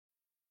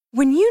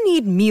When you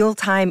need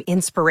mealtime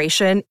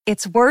inspiration,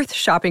 it's worth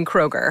shopping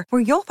Kroger,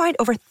 where you'll find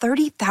over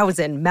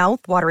 30,000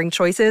 mouth-watering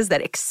choices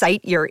that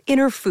excite your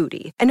inner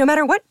foodie. And no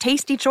matter what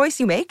tasty choice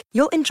you make,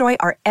 you'll enjoy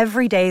our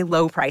everyday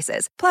low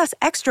prices, plus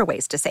extra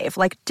ways to save,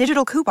 like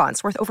digital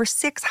coupons worth over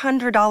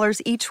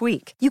 $600 each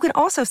week. You can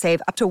also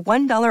save up to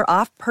 $1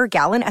 off per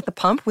gallon at the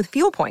pump with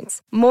fuel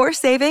points. More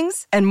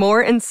savings and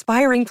more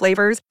inspiring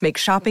flavors make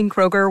shopping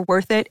Kroger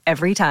worth it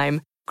every time.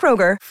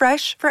 Kroger,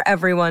 fresh for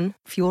everyone.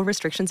 Fuel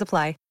restrictions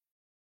apply.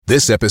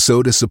 This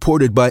episode is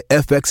supported by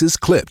FX's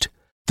Clipped,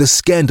 the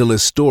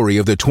scandalous story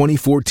of the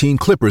 2014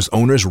 Clippers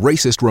owner's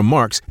racist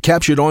remarks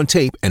captured on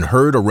tape and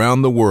heard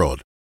around the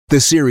world. The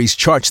series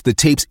charts the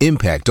tape's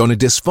impact on a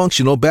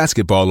dysfunctional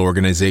basketball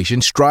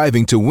organization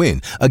striving to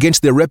win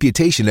against their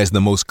reputation as the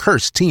most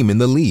cursed team in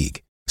the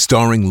league.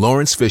 Starring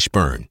Lawrence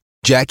Fishburne,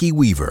 Jackie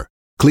Weaver,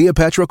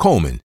 Cleopatra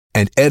Coleman,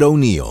 and Ed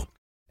O'Neill.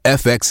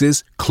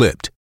 FX's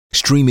Clipped,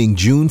 streaming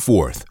June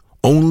 4th,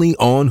 only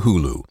on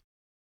Hulu.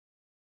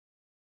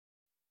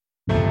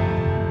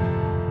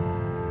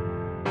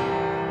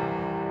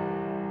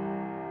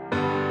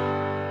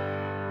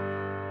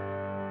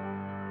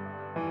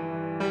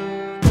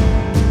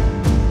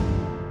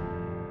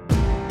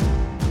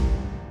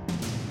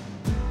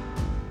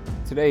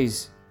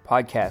 Today's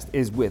podcast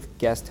is with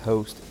guest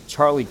host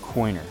Charlie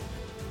Coiner.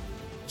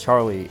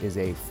 Charlie is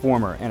a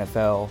former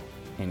NFL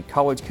and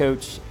college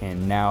coach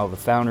and now the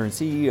founder and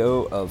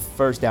CEO of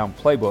First Down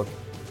Playbook.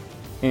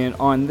 And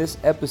on this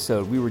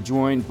episode, we were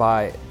joined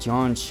by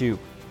John Shoop.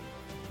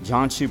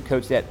 John Shoop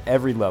coached at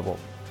every level,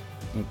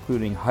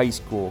 including high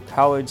school,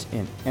 college,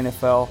 and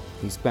NFL.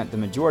 He spent the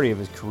majority of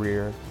his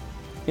career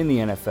in the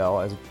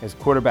NFL as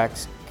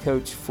quarterbacks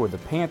coach for the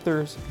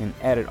Panthers and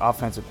added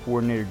offensive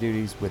coordinator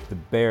duties with the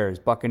Bears,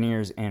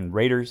 Buccaneers, and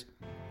Raiders.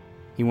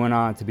 He went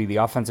on to be the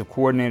offensive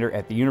coordinator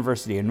at the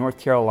University of North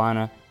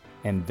Carolina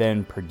and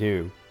then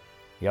Purdue.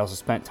 He also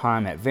spent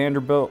time at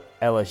Vanderbilt,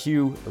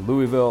 LSU,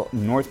 Louisville,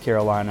 North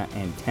Carolina,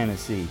 and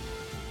Tennessee.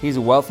 He's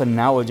a wealth of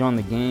knowledge on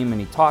the game,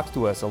 and he talks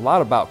to us a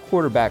lot about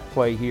quarterback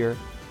play here,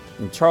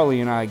 and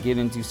Charlie and I get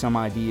into some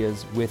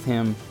ideas with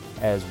him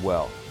as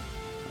well.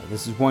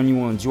 This is one you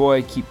will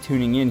enjoy. Keep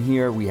tuning in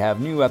here. We have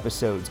new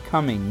episodes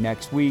coming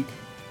next week,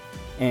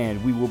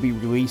 and we will be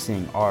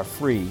releasing our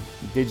free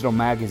digital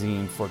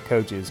magazine for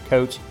coaches,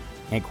 Coach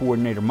and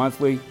Coordinator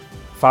Monthly.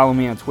 Follow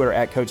me on Twitter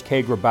at Coach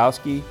K.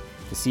 Grabowski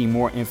to see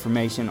more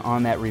information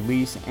on that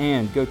release,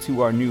 and go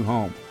to our new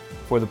home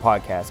for the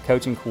podcast,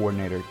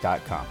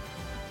 coachandcoordinator.com.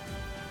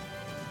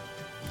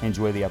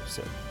 Enjoy the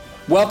episode.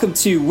 Welcome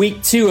to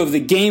week 2 of the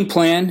game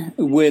plan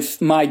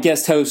with my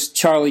guest host,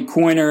 Charlie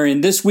Coiner.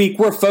 And this week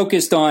we're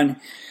focused on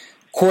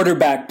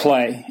quarterback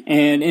play.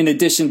 And in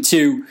addition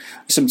to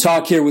some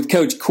talk here with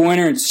Coach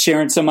Coiner and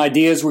sharing some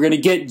ideas, we're going to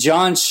get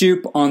John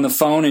Shoop on the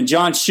phone. And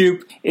John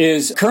Shoop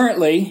is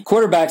currently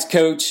quarterbacks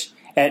coach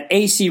at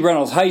A.C.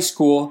 Reynolds High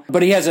School,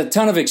 but he has a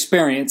ton of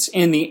experience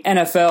in the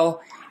NFL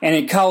and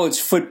in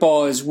college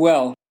football as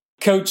well.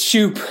 Coach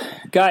Shoop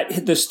got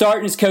the start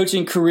in his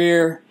coaching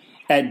career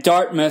at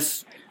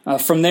Dartmouth.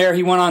 From there,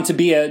 he went on to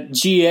be a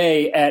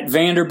GA at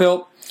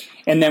Vanderbilt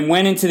and then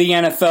went into the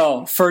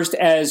NFL, first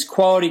as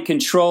quality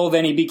control.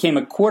 Then he became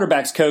a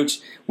quarterbacks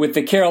coach with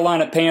the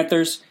Carolina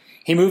Panthers.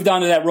 He moved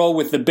on to that role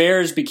with the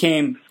Bears,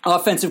 became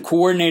offensive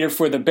coordinator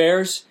for the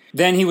Bears.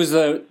 Then he was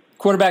the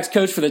quarterbacks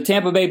coach for the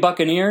Tampa Bay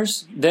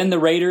Buccaneers. Then the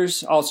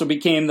Raiders, also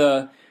became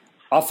the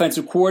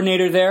offensive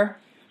coordinator there.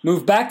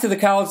 Moved back to the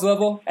college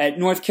level at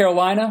North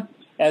Carolina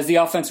as the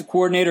offensive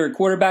coordinator and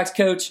quarterbacks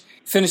coach.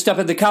 Finished up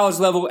at the college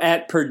level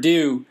at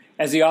Purdue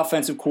as the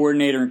offensive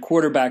coordinator and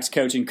quarterbacks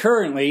coach. And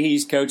currently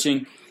he's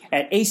coaching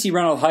at A.C.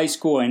 Reynolds High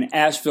School in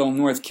Asheville,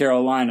 North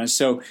Carolina.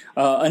 So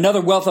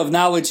another wealth of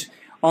knowledge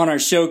on our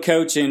show,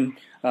 Coach. And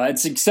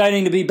it's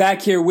exciting to be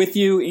back here with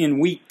you in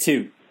week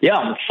 2. Yeah,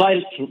 I'm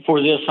excited for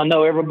this. I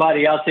know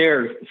everybody out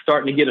there is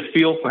starting to get a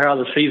feel for how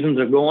the seasons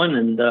are going,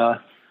 and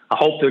I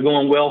hope they're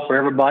going well for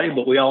everybody,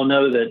 but we all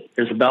know that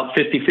there's about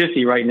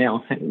 50-50 right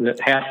now.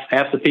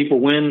 Half the people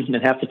win and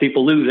half the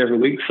people lose every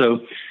week. So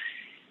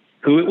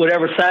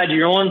whatever side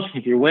you're on,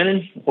 if you're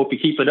winning, hope you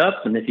keep it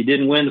up. And if you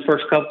didn't win the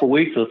first couple of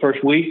weeks or the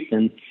first week,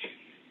 then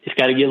it's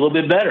got to get a little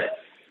bit better.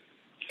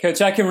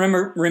 Coach, I can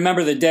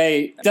remember the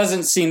day. It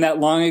doesn't seem that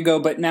long ago,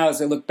 but now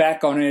as I look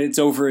back on it, it's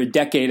over a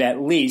decade at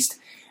least,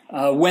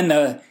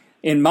 when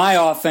in my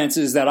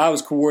offenses that I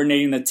was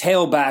coordinating, the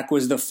tailback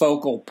was the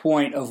focal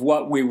point of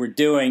what we were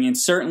doing, and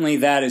certainly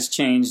that has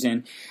changed.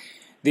 And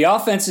the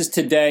offenses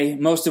today,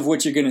 most of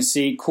what you're going to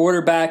see,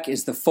 quarterback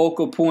is the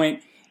focal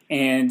point,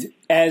 and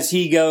as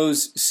he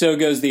goes, so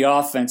goes the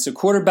offense. So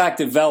quarterback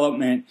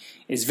development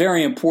is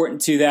very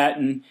important to that,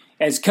 and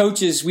as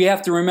coaches, we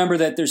have to remember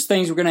that there's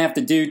things we're going to have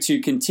to do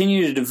to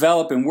continue to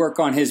develop and work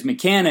on his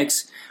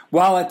mechanics,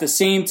 while at the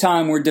same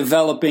time we're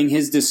developing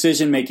his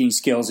decision-making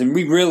skills. And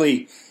we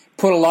really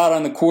put a lot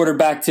on the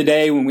quarterback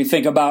today when we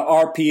think about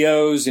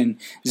RPOs and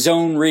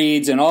zone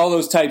reads and all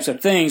those types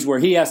of things where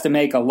he has to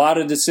make a lot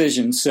of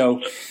decisions.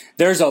 So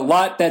there's a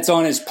lot that's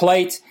on his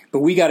plate, but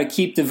we got to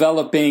keep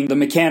developing the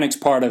mechanics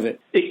part of it.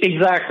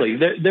 Exactly.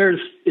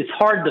 It's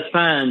hard to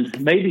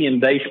find, maybe in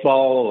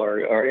baseball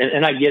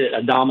and I get it,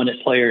 a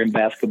dominant player in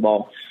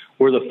basketball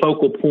where the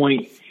focal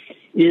point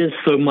is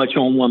so much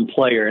on one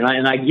player.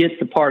 And I get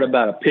the part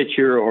about a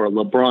pitcher or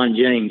LeBron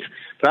James,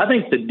 but I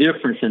think the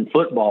difference in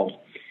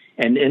football,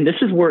 and this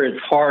is where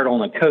it's hard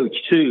on a coach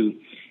too,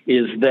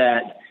 is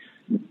that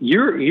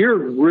you're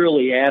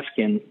really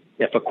asking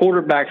if a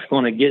quarterback's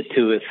going to get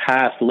to his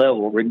highest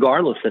level,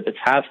 regardless if it's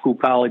high school,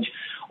 college,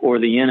 or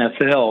the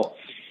NFL,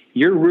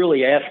 you're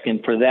really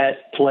asking for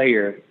that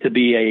player to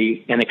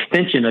be an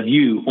extension of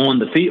you on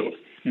the field.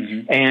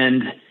 Mm-hmm.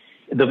 And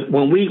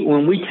when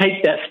we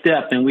take that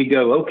step and we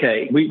go,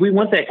 okay, we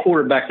want that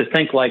quarterback to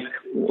think like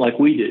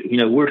we do. You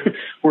know,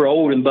 we're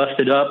old and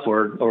busted up,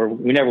 or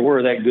we never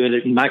were that good,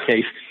 in my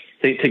case,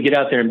 to get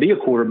out there and be a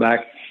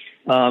quarterback.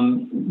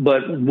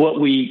 But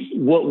what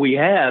we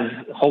have,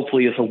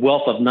 hopefully, is a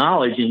wealth of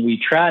knowledge, and we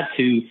try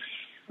to,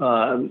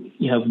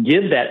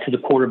 give that to the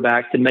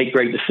quarterback to make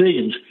great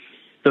decisions.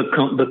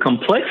 The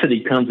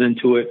complexity comes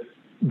into it.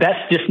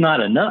 That's just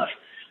not enough.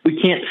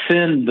 We can't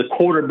send the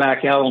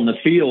quarterback out on the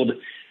field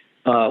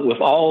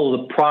with all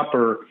the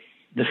proper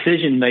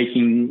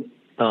decision-making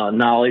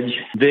knowledge,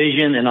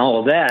 vision, and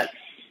all of that.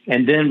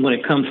 And then when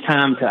it comes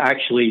time to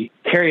actually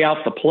carry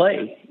out the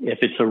play, if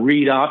it's a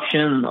read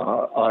option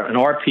or an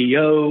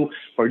RPO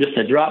or just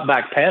a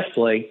drop-back pass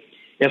play,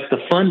 if the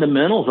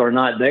fundamentals are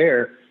not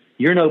there,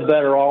 you're no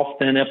better off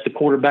than if the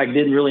quarterback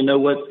didn't really know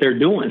what they're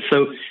doing.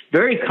 So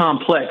very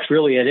complex,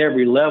 really, at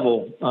every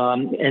level.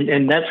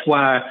 And that's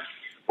why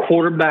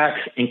quarterbacks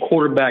and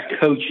quarterback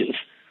coaches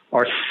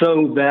are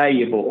so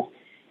valuable.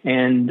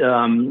 And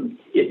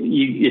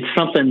it's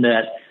something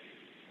that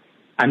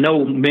I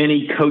know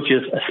many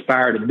coaches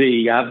aspire to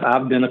be.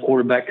 I've been a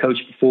quarterback coach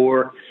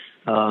before.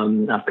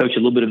 I've coached a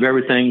little bit of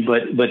everything,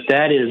 but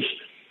that is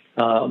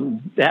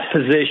that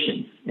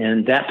position,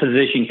 and that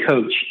position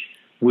coach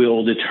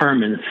will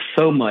determine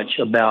so much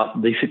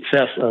about the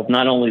success of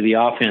not only the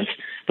offense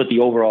but the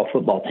overall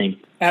football team.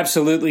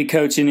 Absolutely,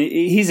 Coach. And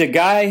he's a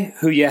guy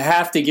who you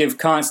have to give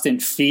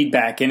constant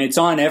feedback, and it's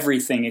on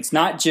everything. It's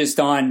not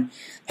just on,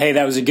 hey,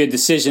 that was a good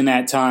decision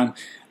that time.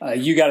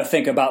 You got to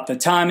think about the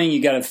timing.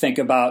 You got to think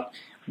about,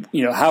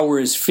 how were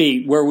his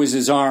feet? Where was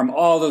his arm?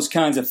 All those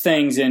kinds of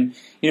things. And,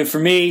 for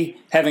me,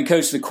 having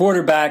coached the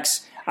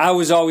quarterbacks, I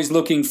was always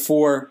looking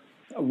for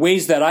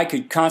ways that I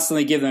could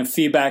constantly give them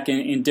feedback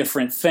in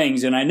different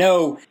things. And I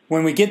know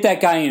when we get that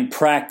guy in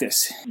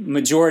practice,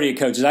 majority of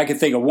coaches, I could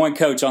think of one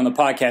coach on the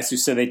podcast who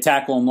said they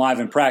tackle him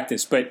live in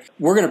practice, but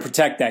we're going to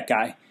protect that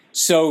guy.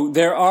 So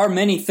there are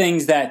many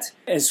things that,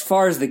 as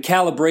far as the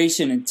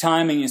calibration and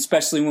timing,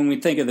 especially when we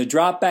think of the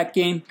drop back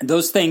game,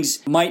 those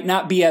things might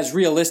not be as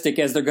realistic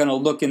as they're going to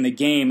look in the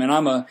game. And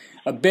I'm a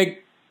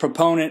big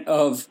proponent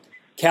of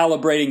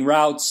calibrating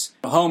routes.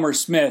 Homer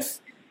Smith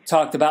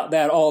talked about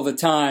that all the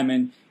time,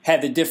 and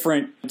had the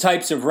different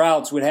types of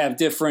routes would have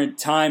different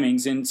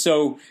timings. And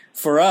so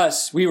for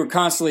us, we were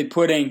constantly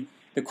putting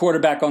the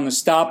quarterback on the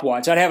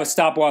stopwatch. I'd have a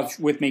stopwatch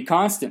with me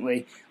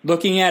constantly,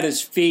 looking at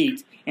his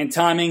feet and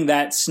timing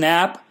that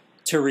snap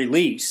to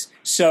release.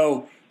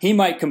 So he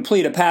might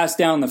complete a pass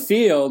down the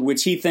field,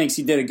 which he thinks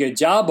he did a good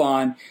job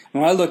on.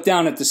 When I look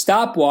down at the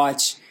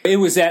stopwatch, it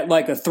was at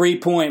like a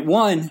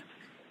 3.1.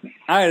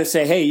 I had to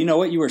say, hey, you know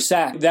what? You were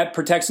sacked. That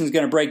protection is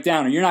going to break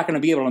down, or you're not going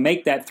to be able to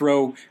make that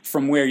throw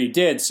from where you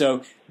did.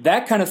 So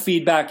that kind of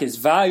feedback is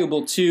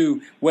valuable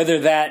too, whether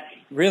that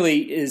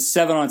really is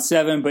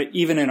 7-on-7, but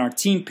even in our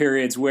team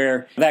periods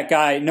where that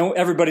guy,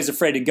 everybody's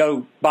afraid to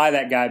go by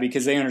that guy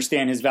because they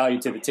understand his value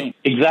to the team.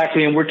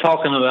 Exactly, and we're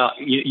talking about,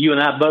 you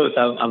and I both,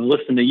 I'm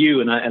listening to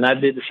you, and I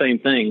did the same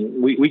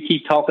thing. We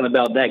keep talking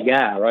about that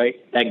guy, right?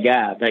 That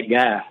guy,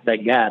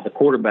 the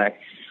quarterback.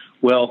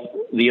 Well,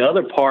 the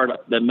other part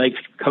that makes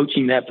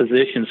coaching that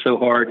position so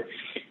hard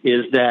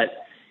is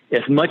that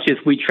as much as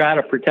we try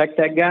to protect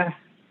that guy,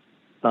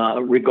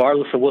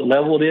 regardless of what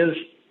level it is,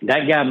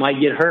 that guy might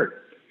get hurt.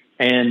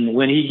 And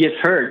when he gets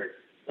hurt,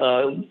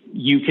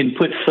 you can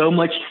put so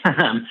much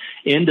time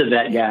into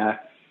that guy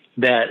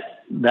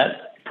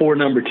that poor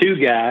number 2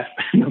 guy,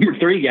 number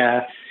 3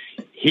 guy,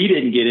 he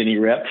didn't get any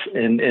reps,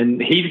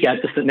 and he's got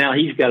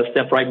to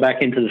step right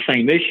back into the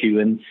same issue.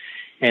 And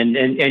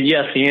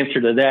yes, the answer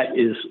to that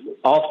is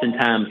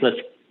oftentimes let's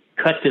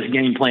cut this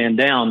game plan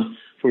down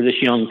for this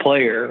young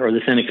player or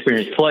this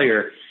inexperienced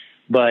player.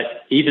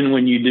 But even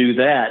when you do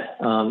that,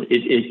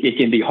 it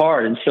can be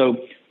hard. And so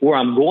where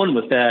I'm going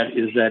with that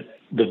is that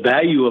the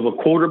value of a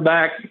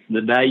quarterback, the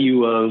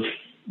value of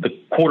the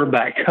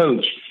quarterback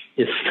coach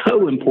is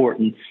so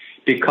important,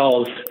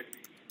 because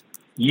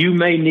you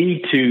may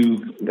need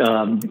to,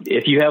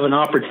 if you have an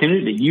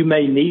opportunity, you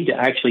may need to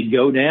actually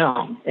go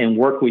down and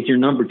work with your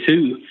number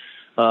 2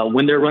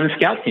 when they're running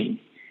scout team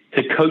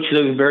to coach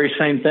those very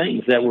same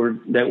things that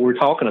we're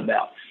talking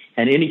about.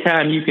 And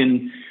anytime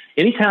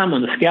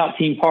on the scout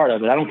team part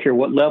of it, I don't care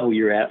what level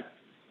you're at,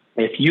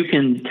 if you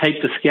can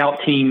take the scout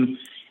team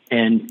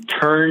and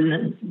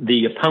turn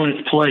the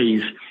opponent's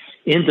plays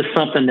into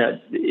something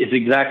that is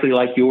exactly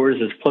like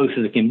yours, as close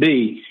as it can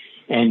be,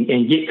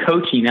 and get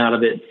coaching out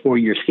of it for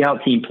your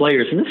scout team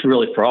players, and this is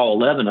really for all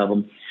 11 of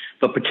them,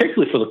 but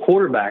particularly for the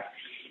quarterback,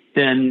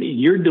 then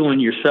you're doing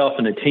yourself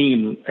and the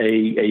team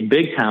a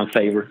big-time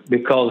favor,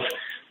 because,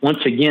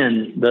 once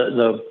again,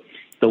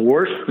 the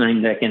worst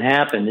thing that can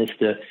happen is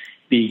to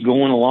be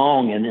going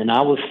along, and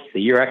I was,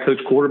 the year I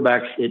coached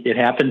quarterbacks, it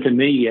happened to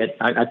me.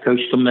 I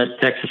coached them at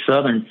Texas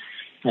Southern,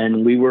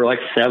 and we were like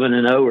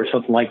 7-0 or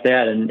something like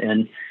that,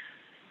 and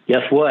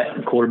guess what?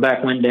 The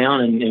quarterback went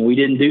down, and we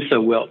didn't do so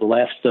well the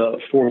last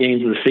 4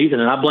 games of the season,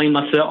 and I blame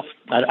myself.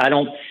 I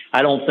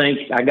don't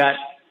think I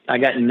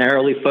got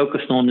narrowly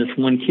focused on this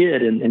one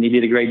kid, and he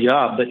did a great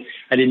job, but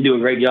I didn't do a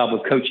great job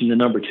of coaching the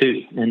number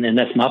 2, and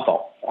that's my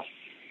fault.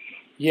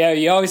 Yeah,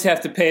 you always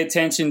have to pay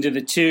attention to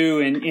the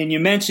 2, and you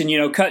mentioned,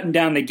 cutting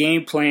down the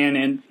game plan,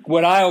 and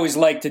what I always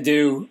like to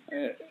do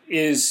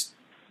is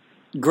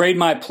grade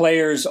my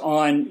players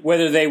on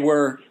whether they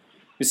were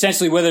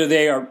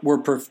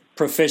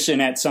proficient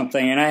at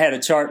something. And I had a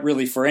chart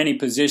really for any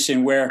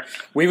position where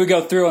we would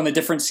go through on the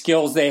different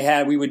skills they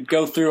had. We would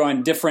go through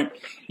on different,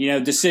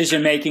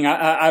 decision making.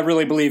 I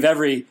really believe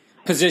every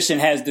position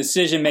has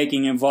decision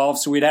making involved,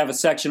 so we'd have a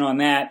section on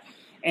that.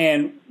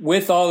 And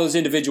with all those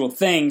individual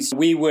things,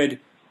 we would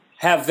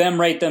have them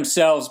rate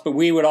themselves, but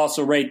we would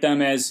also rate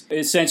them as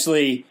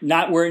essentially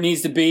not where it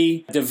needs to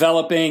be,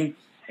 developing,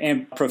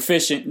 and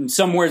proficient. And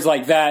some words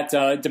like that,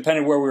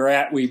 depending where we were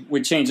at, we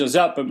would change those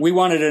up. But we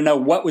wanted to know,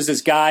 what was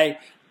this guy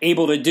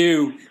able to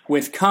do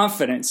with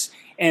confidence?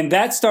 And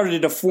that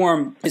started to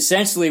form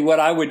essentially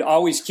what I would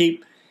always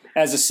keep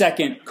as a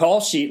second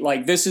call sheet.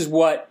 Like, this is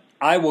what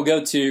I will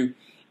go to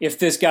if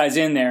this guy's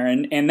in there.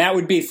 And that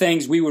would be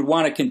things we would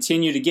want to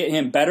continue to get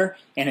him better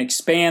and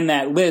expand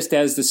that list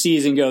as the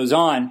season goes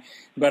on.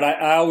 But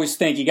I always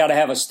think you got to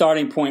have a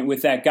starting point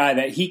with that guy,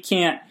 that he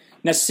can't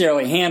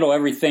necessarily handle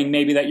everything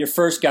maybe that your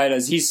first guy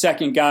does. He's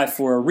second guy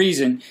for a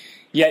reason,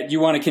 yet you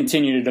want to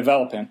continue to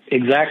develop him.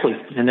 Exactly.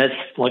 And that's,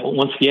 like,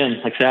 once again,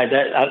 like I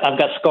said, I've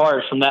got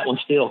scars from that one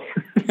still.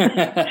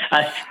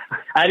 I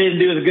didn't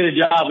do as good a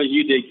job as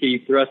you did,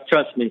 Keith.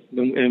 Trust me.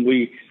 And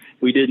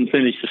we didn't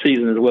finish the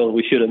season as well as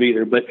we should have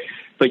either. But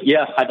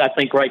yeah, I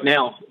think right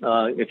now,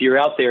 if you're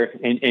out there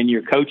and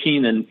you're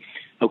coaching, and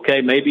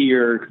okay, maybe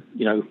you're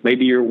 1-0,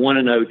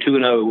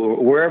 2-0, or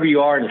wherever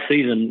you are in the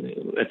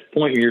season at the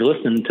point where you're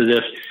listening to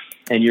this,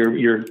 and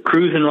you're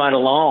cruising right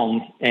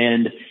along,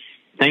 and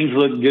things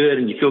look good,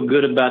 and you feel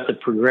good about the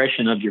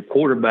progression of your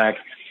quarterback.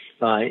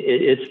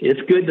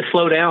 It's good to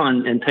slow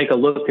down and take a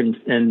look,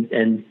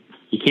 and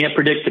you can't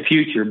predict the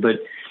future, but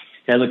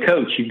as a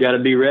coach, you've got to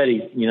be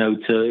ready,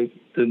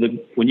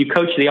 when you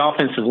coach the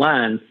offensive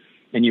line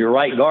and your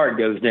right guard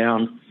goes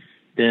down,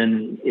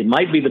 then it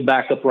might be the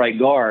backup right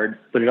guard,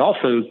 but it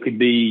also could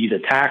be the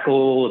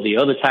tackle, the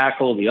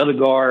other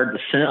guard,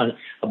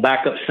 a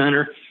backup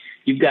center.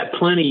 You've got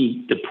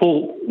plenty to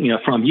pull,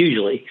 from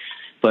usually.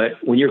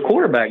 But when your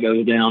quarterback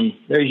goes down,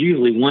 there's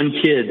usually one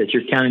kid that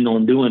you're counting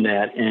on doing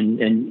that,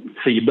 and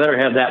so you better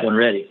have that one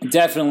ready.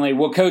 Definitely.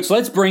 Well, Coach,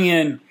 let's bring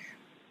in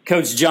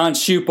Coach John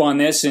Shoop on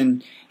this,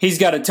 and he's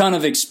got a ton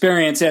of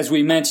experience, as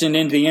we mentioned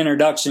in the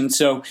introduction.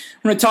 So I'm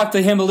going to talk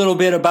to him a little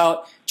bit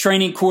about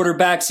training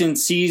quarterbacks in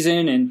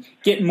season and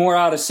getting more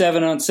out of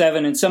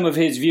 7-on-7 and some of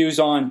his views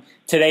on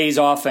today's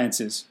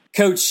offenses.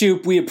 Coach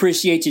Shoop, we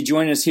appreciate you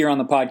joining us here on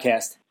the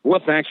podcast. Well,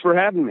 thanks for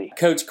having me.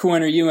 Coach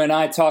Coiner, you and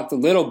I talked a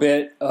little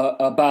bit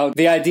about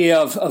the idea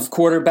of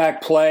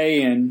quarterback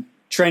play and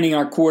training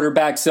our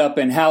quarterbacks up,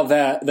 and how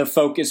the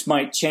focus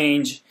might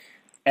change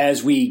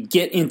as we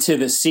get into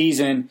the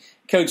season.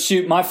 Coach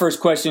Shoop, my first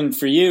question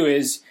for you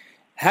is,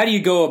 how do you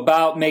go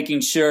about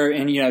making sure,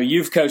 and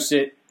you've coached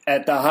it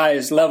at the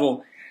highest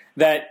level,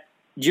 that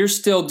you're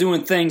still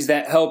doing things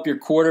that help your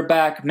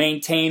quarterback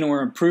maintain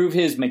or improve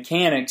his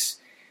mechanics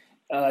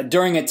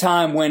during a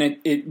time when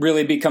it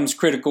really becomes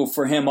critical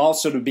for him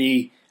also to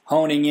be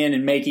honing in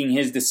and making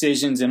his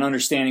decisions and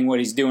understanding what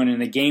he's doing in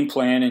the game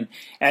plan? And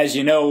as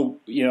you know,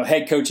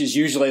 head coaches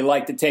usually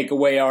like to take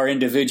away our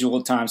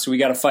individual time, so we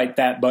got to fight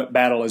that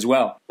battle as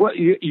well. Well,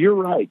 you're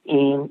right,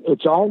 and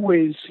it's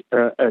always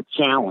a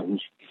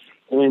challenge.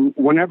 And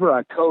whenever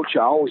I coach,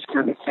 I always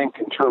kind of think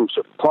in terms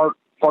of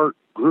part,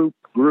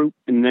 group,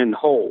 and then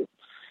whole.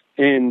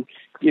 And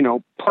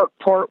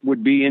part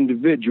would be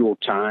individual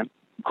time.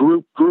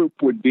 Group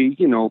would be,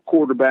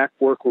 quarterback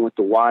working with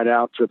the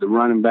wideouts or the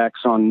running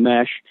backs on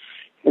mesh.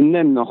 And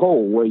then the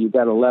whole, where you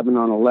got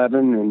 11-on-11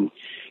 and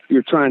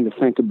you're trying to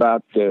think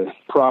about the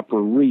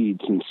proper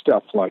reads and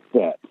stuff like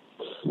that.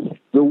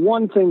 The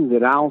one thing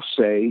that I'll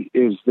say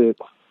is that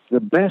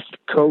the best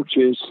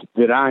coaches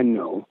that I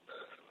know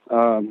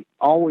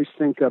always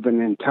think of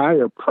an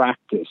entire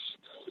practice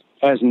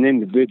as an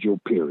individual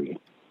period.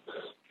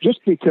 Just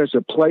because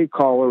a play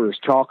caller is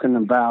talking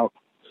about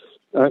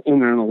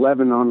in an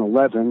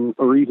 11-on-11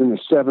 or even a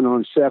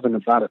 7-on-7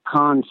 about a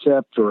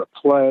concept or a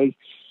play,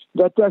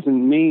 that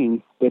doesn't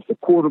mean that the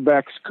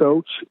quarterback's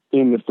coach,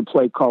 and if the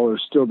play caller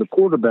is still the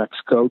quarterback's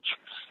coach,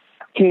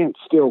 can't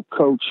still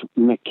coach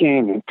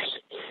mechanics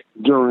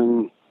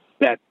during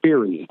that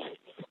period.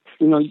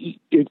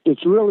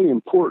 It's really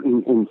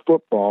important in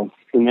football,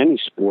 in any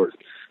sport,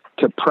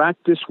 to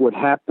practice what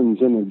happens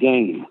in a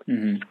game.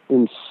 Mm-hmm.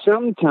 And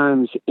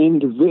sometimes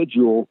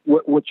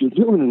what you're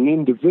doing in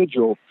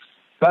individual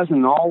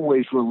doesn't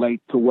always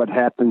relate to what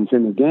happens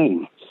in a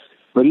game.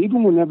 But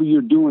even whenever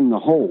you're doing the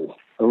whole,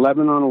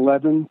 11 on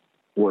 11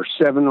 or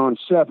 7 on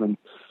 7,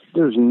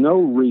 there's no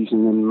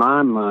reason in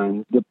my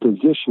mind the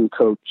position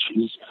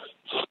coaches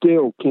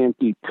still can't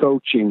be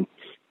coaching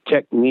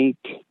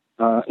technique,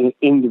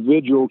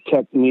 individual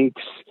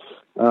techniques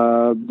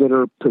that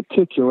are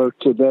particular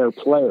to their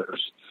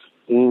players.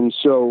 And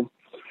so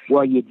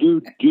while you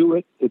do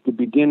it at the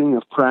beginning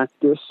of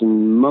practice,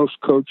 and most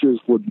coaches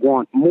would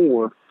want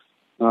more,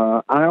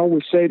 I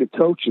always say to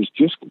coaches,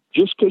 just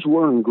because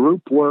we're in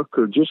group work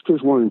or just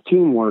because we're in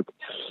teamwork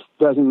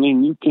doesn't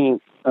mean you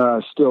can't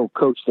still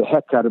coach the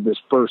heck out of his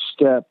first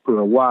step or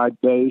a wide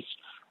base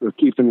or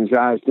keeping his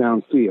eyes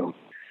downfield.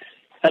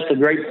 That's a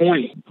great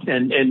point,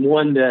 and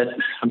one that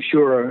I'm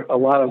sure a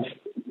lot of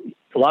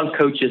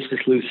coaches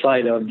just lose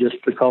sight of just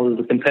because of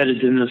the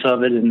competitiveness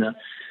of it,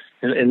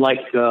 and like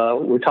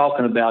we're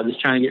talking about,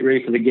 just trying to get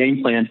ready for the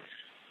game plan.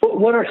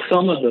 What are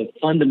some of the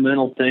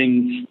fundamental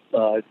things,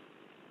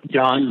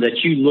 John, that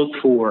you look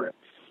for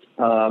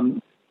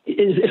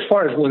as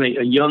far as when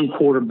a young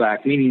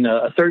quarterback, meaning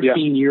a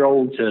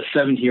 13-year-old to a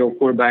 17-year-old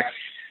quarterback?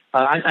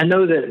 I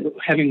know that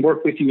having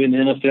worked with you in the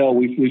NFL,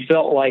 we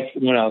felt like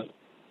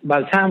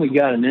by the time we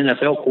got an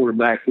NFL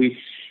quarterback, we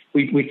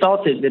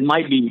thought that it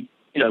might be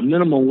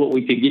minimal what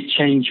we could get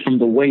changed from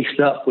the waist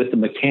up with the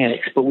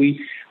mechanics, but we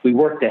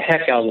worked the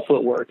heck out of the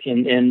footwork,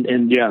 and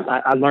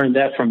I learned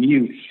that from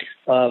you.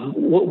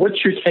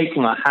 What's your take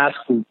on a high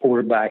school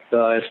quarterback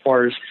as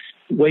far as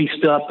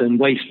waist up and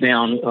waist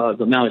down,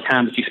 the amount of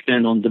time that you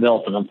spend on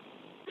developing them?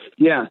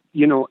 Yeah,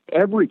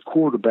 every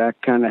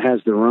quarterback kind of has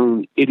their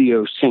own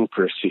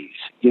idiosyncrasies.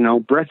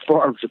 Brett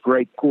Favre's a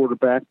great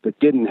quarterback, but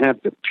didn't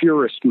have the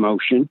purest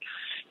motion.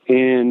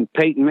 And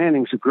Peyton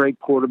Manning's a great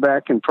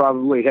quarterback and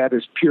probably had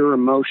as pure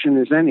emotion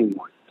as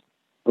anyone.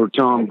 Or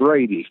Tom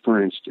Brady,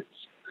 for instance.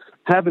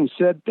 Having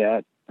said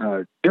that,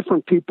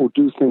 different people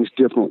do things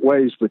different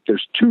ways, but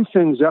there's two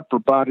things upper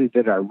body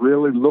that I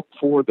really look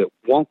for that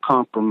won't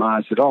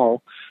compromise at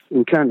all,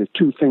 and kind of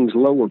two things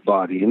lower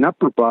body. In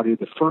upper body,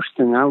 the first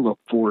thing I look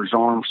for is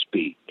arm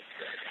speed.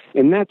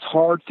 And that's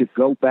hard to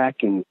go back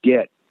and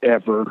get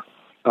ever,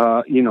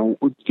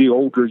 the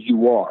older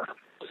you are.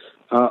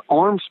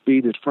 Arm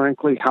speed is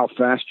frankly how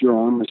fast your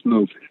arm is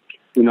moving.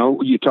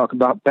 You talk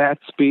about bat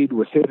speed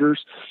with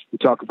hitters. You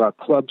talk about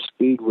club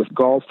speed with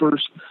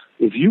golfers.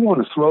 If you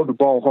want to throw the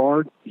ball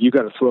hard, you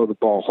got to throw the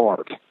ball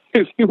hard.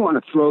 If you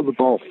want to throw the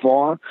ball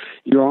far,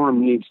 your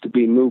arm needs to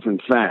be moving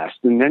fast.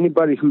 And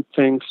anybody who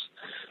thinks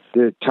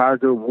that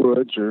Tiger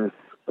Woods or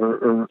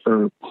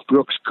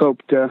Brooks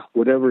Koepka,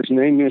 whatever his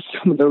name is,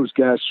 some of those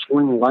guys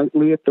swing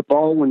lightly at the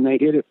ball when they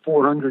hit it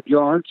 400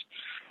 yards,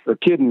 they're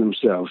kidding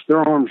themselves.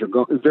 Their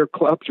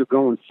clubs are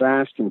going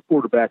fast, and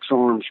quarterbacks'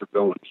 arms are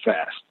going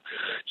fast.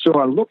 So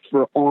I look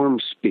for arm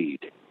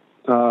speed.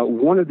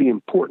 One of the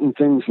important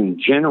things in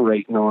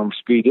generating arm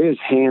speed is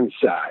hand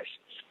size.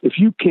 If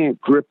you can't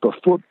grip a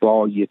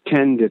football, you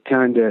tend to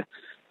kind of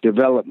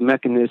develop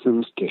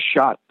mechanisms to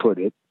shot put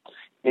it.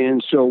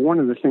 And so one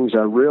of the things I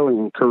really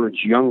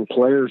encourage young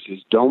players is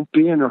don't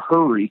be in a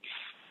hurry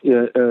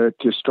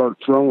to start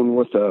throwing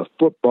with a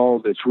football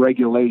that's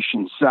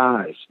regulation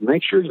size.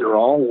 Make sure you're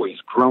always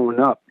growing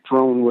up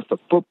throwing with a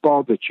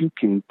football that you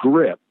can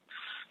grip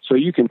so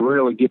you can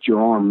really get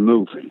your arm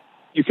moving.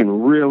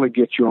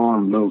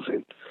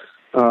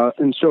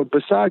 And so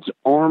besides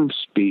arm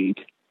speed,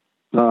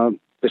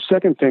 the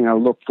second thing I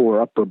look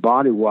for upper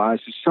body-wise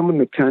is someone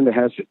that kind of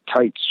has a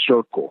tight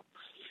circle.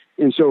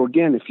 And so,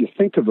 again, if you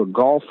think of a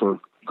golfer,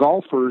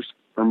 golfers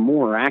are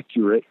more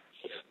accurate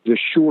the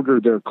shorter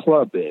their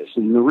club is.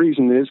 And the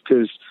reason is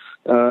because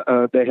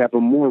they have a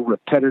more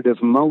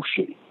repetitive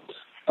motion.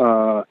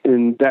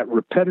 And that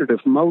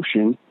repetitive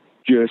motion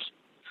just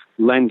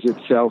lends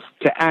itself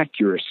to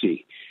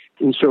accuracy.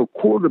 And so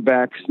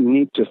quarterbacks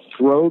need to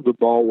throw the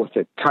ball with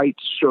a tight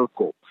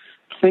circle.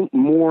 Think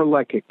more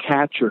like a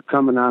catcher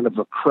coming out of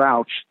a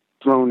crouch,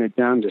 throwing it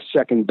down to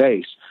second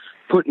base,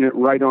 putting it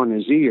right on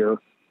his ear,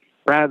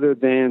 rather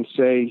than,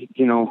 say,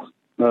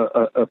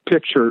 a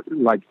pitcher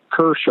like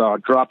Kershaw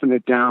dropping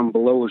it down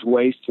below his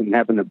waist and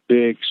having a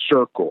big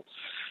circle.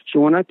 So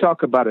when I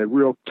talk about a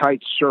real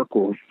tight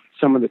circle,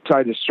 some of the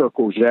tightest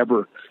circles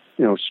ever,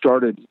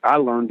 started, I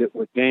learned it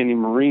with Danny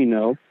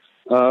Marino,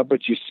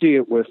 but you see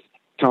it with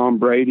Tom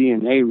Brady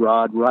and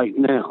A-Rod right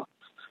now,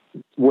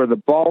 where the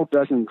ball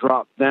doesn't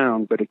drop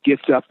down, but it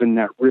gets up in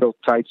that real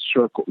tight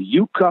circle.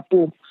 You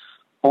couple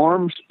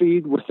arm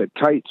speed with a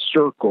tight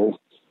circle,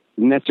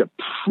 and that's a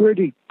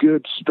pretty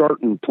good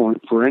starting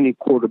point for any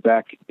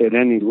quarterback at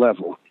any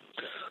level.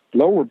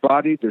 Lower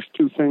body, there's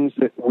two things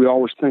that we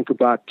always think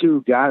about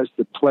too, guys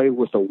that play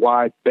with a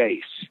wide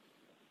base.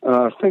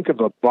 Think of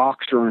a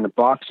boxer in a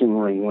boxing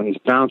ring when he's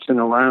bouncing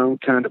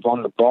around kind of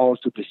on the balls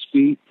of his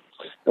feet.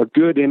 A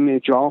good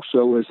image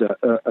also is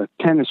a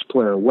tennis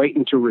player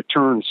waiting to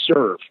return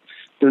serve.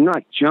 they're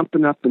not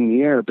jumping up in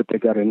the air, but they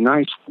got a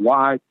nice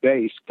wide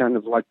base, kind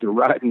of like they're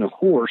riding a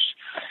horse,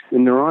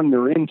 and they're on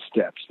their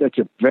insteps. That's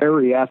a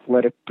very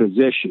athletic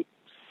position.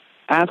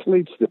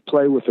 Athletes that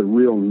play with a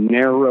real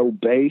narrow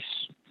base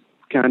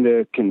kind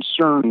of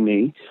concern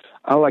me.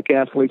 I like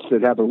athletes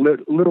that have a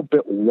little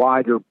bit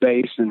wider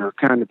base and are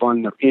kind of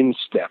on their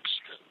insteps.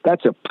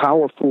 That's a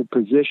powerful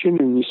position,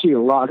 and you see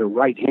a lot of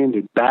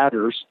right-handed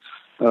batters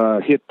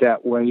hit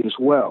that way as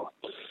well.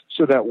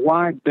 So that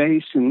wide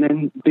base, and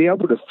then be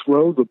able to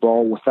throw the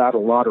ball without a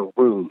lot of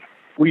room.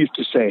 We used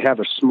to say have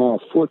a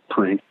small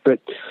footprint, but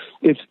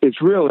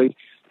it's really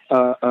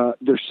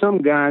there's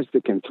some guys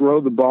that can throw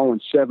the ball in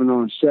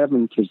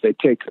 7-on-7 because they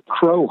take a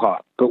crow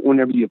hop. But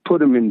whenever you put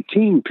them in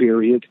team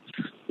period,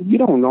 you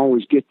don't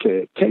always get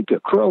to take a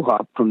crow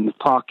hop from the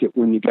pocket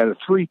when you got a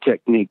 3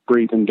 technique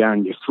breathing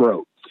down your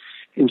throat.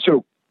 And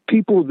so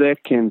people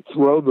that can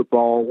throw the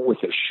ball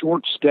with a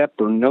short step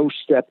or no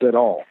step at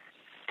all,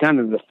 kind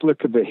of the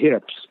flick of the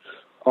hips,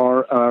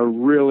 are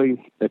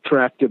really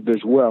attractive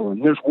as well.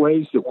 And there's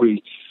ways that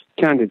we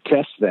kind of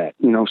test that,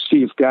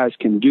 see if guys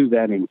can do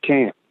that in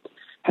camp.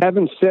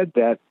 Having said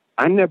that,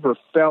 I never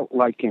felt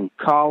like in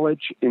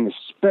college, and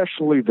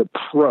especially the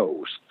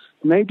pros,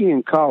 maybe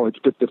in college,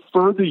 but the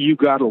further you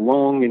got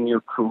along in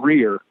your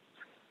career,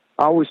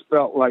 I always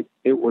felt like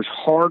it was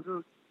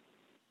harder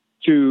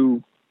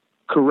to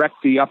correct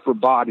the upper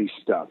body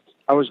stuff.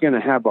 I was going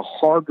to have a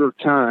harder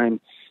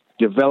time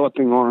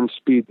developing arm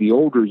speed the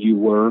older you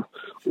were,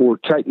 or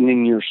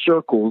tightening your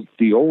circle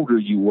the older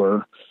you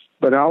were.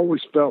 But I always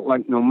felt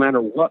like no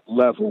matter what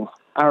level,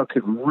 I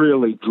could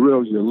really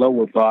drill your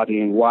lower body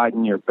and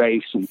widen your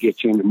base and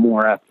get you into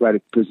more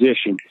athletic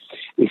position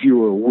if you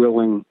were a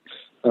willing,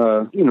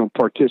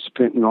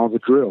 participant in all the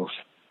drills.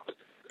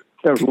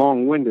 That was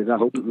long-winded. I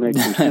hope it made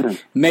some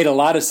sense. Made a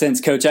lot of sense,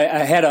 Coach.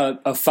 I had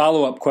a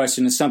follow-up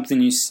question to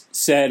something you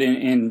said,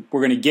 and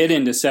we're going to get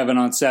into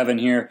 7-on-7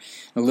 here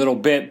in a little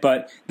bit.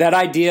 But that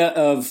idea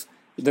of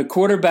the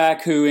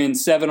quarterback who in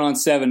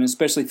 7-on-7,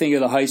 especially think of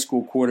the high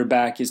school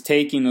quarterback, is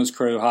taking those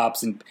crow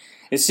hops and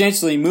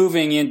essentially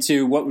moving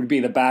into what would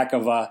be the back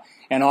of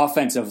an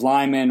offensive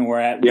lineman, or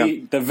at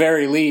the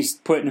very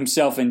least putting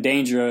himself in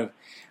danger of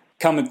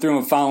coming through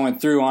and following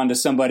through onto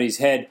somebody's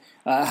head.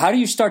 How do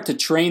you start to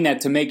train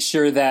that to make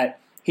sure that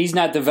he's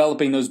not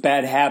developing those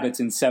bad habits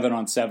in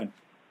 7-on-7?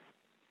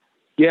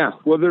 Yeah,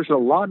 well, there's a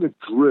lot of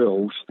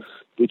drills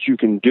that you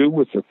can do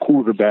with a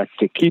quarterback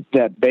to keep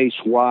that base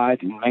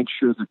wide and make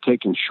sure they're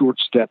taking short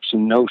steps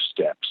and no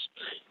steps.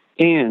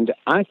 And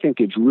I think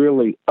it's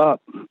really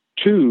up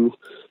to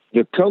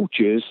the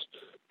coaches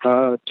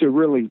to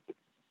really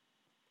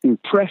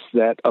impress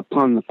that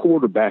upon the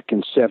quarterback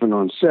in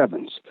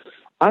 7-on-7s.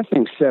 I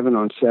think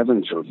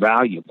 7-on-7s are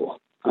valuable.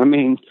 I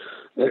mean,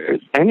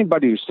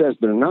 anybody who says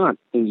they're not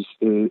is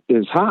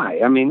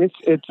high. I mean,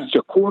 it's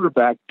a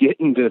quarterback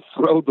getting to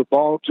throw the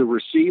ball to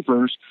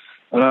receivers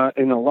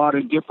in a lot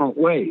of different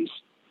ways.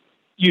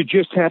 You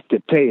just have to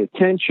pay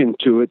attention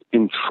to it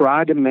and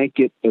try to make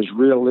it as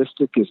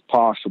realistic as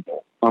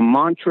possible. A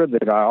mantra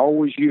that I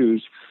always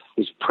use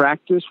is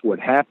practice what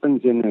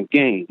happens in a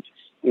game.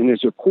 And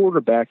as a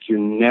quarterback, you're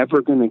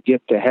never going to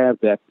get to have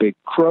that big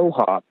crow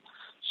hop.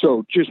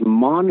 So just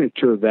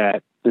monitor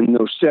that in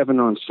those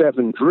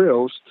 7-on-7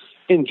 drills.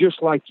 And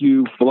just like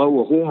you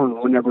blow a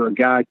horn whenever a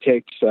guy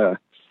takes,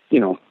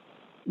 6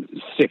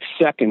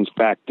 seconds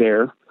back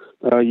there,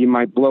 you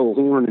might blow a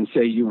horn and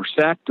say you were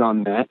sacked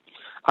on that.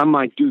 I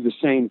might do the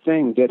same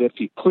thing, that if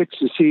he clicks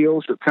his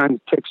heels or kind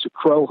of takes a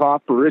crow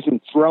hop or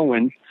isn't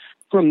throwing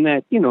from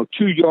that,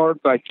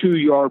 2-yard by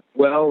 2-yard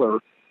well, or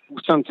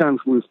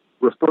sometimes we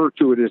refer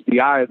to it as the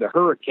eye of the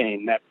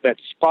hurricane, that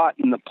spot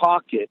in the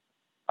pocket,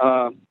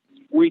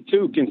 we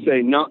too can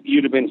say, no,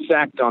 you'd have been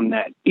sacked on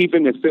that,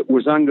 even if it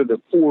was under the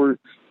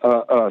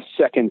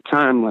 4-second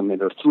time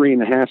limit or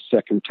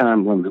 3.5-second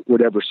time limit,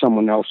 whatever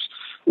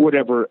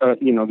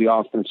the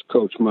offense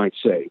coach might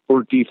say,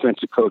 or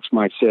defensive coach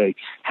might say,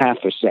 half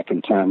a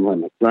second time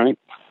limit, right?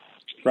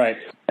 Right.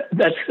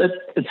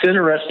 It's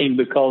interesting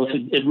because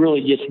it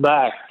really gets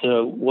back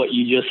to what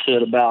you just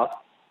said about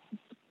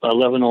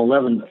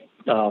 11-on-11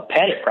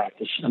 padded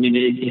practice. I mean,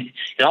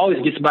 it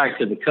always gets back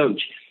to the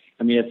coach.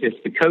 I mean,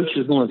 if the coach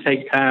is going to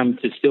take time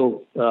to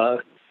still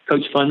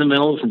coach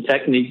fundamentals and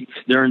techniques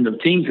during the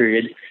team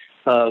period,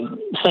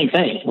 same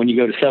thing. When you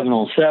go to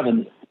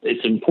 7-on-7,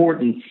 it's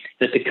important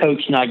that the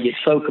coach not get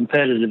so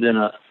competitive in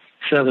a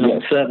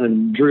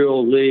 7-on-7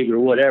 drill, league, or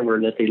whatever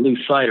that they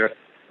lose sight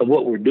of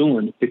what we're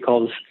doing,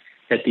 because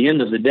at the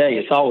end of the day,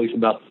 it's always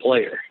about the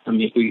player. I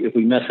mean, if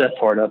we mess that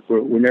part up,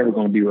 we're never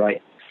going to be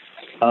right.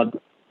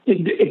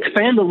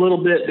 Expand a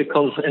little bit,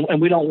 because, and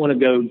we don't want to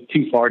go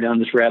too far down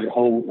this rabbit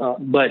hole,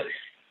 but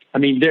I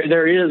mean,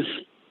 there is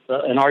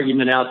an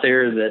argument out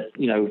there that,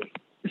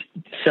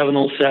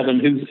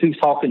 7-on-7, who's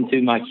talking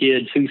to my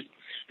kids,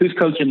 who's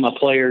coaching my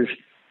players,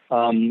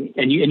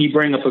 and you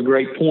bring up a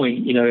great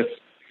point. If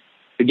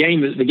the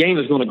game is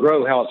going to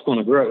grow how it's going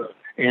to grow,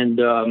 and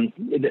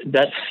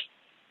that's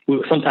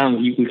sometimes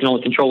we can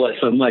only control that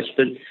so much.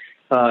 But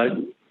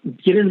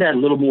get into that a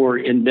little more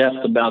in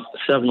depth about the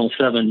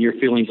 7-on-7, your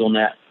feelings on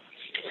that.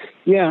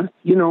 Yeah,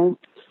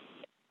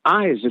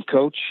 I, as a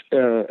coach,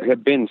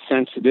 have been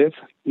sensitive,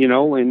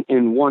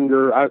 and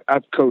wonder.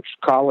 I've coached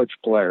college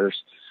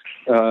players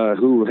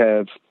who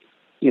have,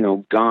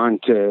 gone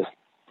to,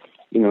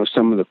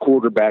 some of the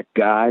quarterback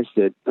guys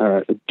that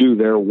do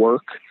their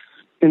work.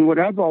 And what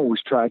I've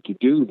always tried to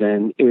do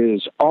then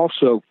is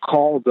also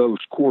call those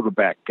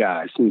quarterback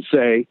guys and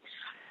say,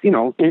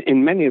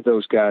 and many of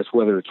those guys,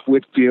 whether it's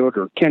Whitfield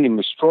or Kenny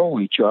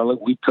Mastroli, Charlie,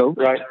 we coach,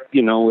 right,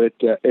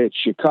 at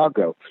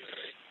Chicago.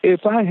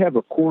 If I have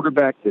a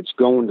quarterback that's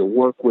going to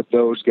work with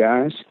those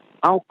guys,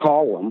 I'll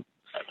call them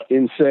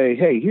and say,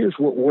 hey, here's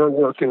what we're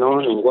working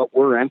on and what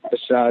we're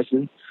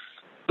emphasizing.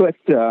 But,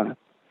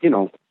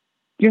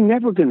 you're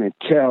never going to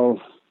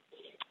tell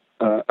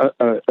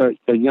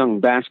a young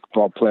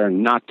basketball player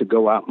not to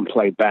go out and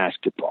play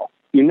basketball.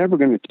 You're never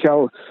going to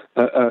tell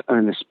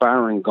an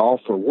aspiring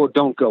golfer, well,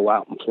 don't go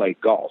out and play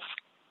golf.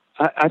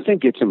 I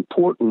think it's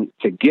important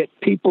to get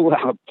people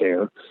out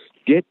there,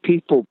 get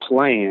people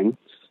playing.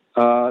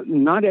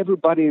 Not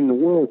everybody in the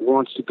world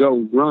wants to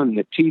go run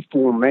the T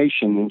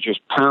formation and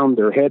just pound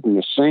their head in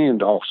the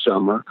sand all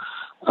summer.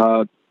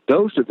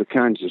 Those are the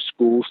kinds of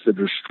schools that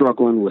are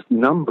struggling with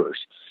numbers.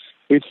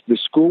 It's the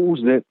schools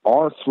that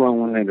are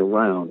throwing it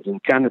around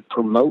and kind of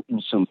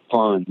promoting some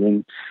fun.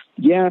 And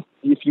yeah,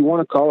 if you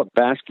want to call it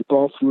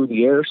basketball through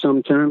the air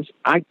sometimes,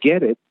 I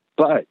get it.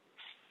 But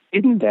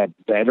isn't that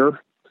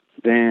better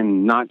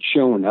than not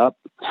showing up?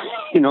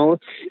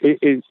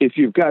 If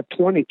you've got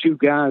 22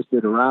 guys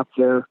that are out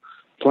there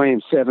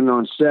playing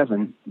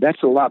 7-on-7,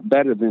 that's a lot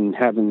better than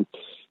having,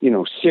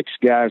 6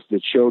 guys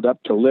that showed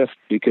up to lift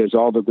because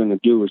all they're going to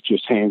do is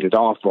just hand it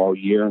off all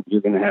year.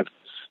 You're going to have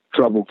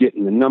trouble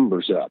getting the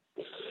numbers up.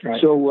 Right.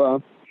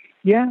 So,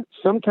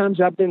 sometimes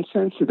I've been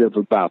sensitive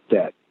about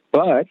that,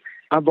 but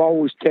I've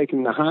always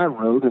taken the high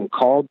road and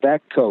called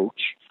that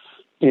coach.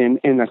 And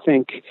I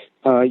think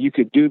you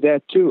could do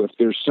that too if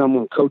there's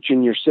someone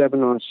coaching your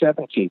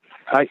 7-on-7 team.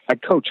 I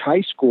coach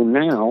high school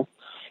now,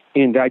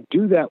 and I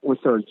do that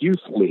with our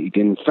youth league.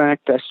 In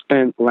fact, I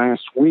spent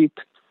last week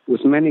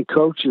with many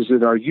coaches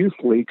at our youth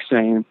league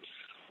saying,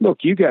 look,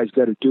 you guys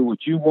got to do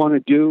what you want to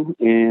do,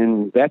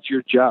 and that's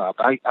your job.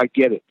 I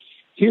get it.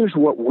 Here's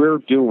what we're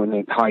doing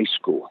at high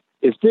school.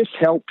 If this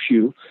helps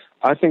you,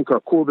 I think our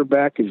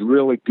quarterback is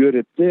really good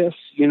at this.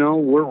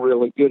 We're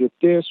really good at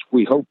this.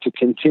 We hope to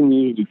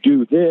continue to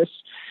do this.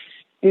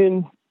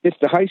 And if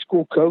the high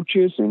school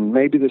coaches and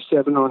maybe the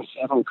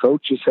 7-on-7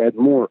 coaches had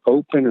more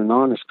open and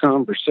honest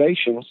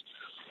conversations,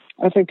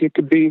 I think it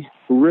could be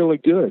really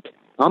good.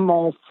 I'm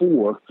all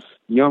for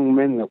young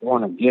men that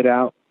want to get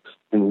out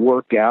and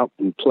work out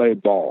and play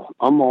ball.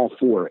 I'm all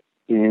for it.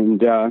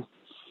 And,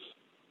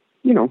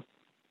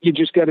 you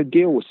just got to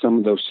deal with some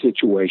of those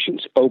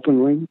situations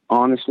openly,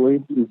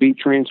 honestly, and be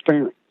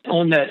transparent.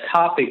 On that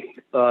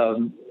topic,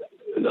 on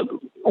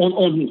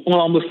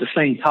almost the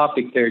same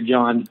topic there,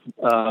 John,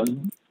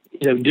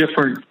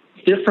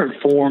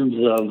 different forms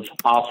of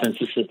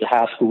offenses at the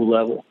high school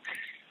level.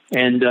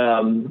 And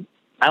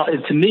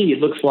to me, it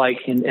looks like,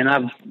 and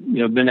I've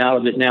been out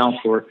of it now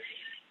for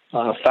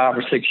 5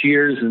 or 6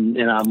 years,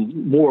 and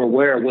I'm more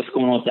aware of what's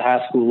going on at the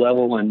high school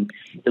level. And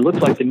it looks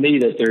like to me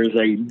that there's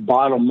a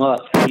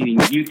bottom-up feeding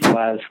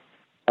youth-wise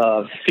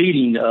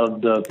feeding of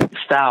the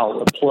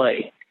style of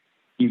play.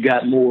 You've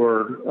got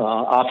more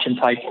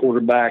option-type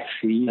quarterbacks.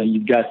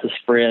 You've got the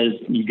spread.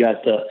 You've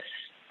got the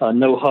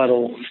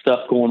no-huddle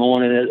stuff going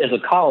on. And as a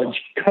college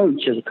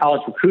coach, as a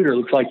college recruiter, it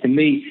looks like to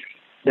me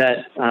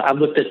that I've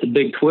looked at the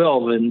Big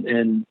 12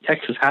 and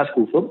Texas high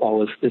school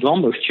football has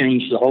almost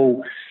changed the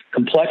whole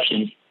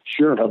complexion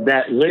of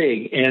that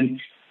league.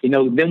 And,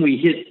 then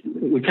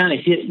we kind of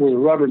hit where the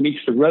rubber meets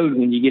the road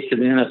when you get to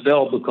the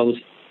NFL, because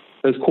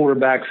those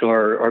quarterbacks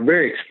are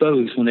very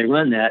exposed when they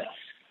run that.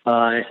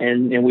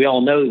 And we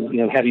all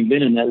know, having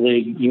been in that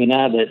league, you and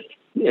I, that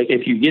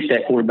if you get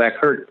that quarterback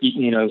hurt,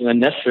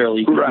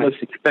 unnecessarily, you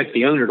almost expect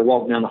the owner to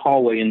walk down the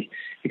hallway and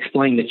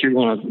explain that you're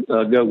going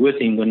to go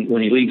with him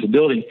when he leaves the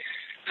building.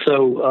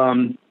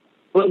 So,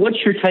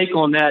 what's your take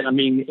on that? I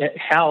mean,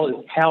 how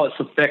it's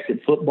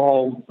affected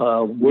football,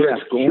 where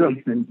it's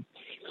going? Sure.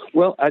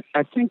 Well,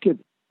 I think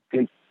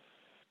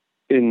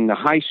in the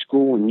high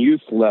school and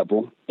youth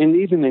level, and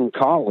even in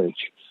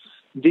college,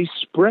 these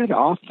spread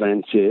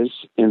offenses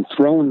and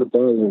throwing the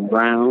ball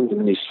around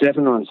and these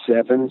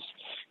 7-on-7s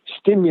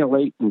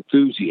stimulate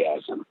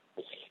enthusiasm.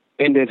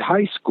 And at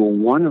high school,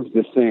 one of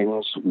the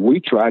things we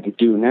try to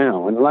do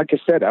now, and like I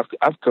said,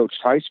 I've coached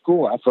high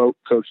school, I've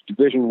coached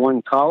Division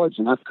I college,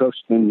 and I've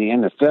coached in the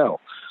NFL.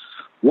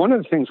 One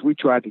of the things we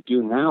try to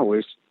do now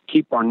is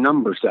keep our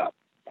numbers up.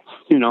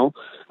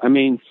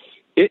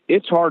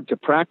 It's hard to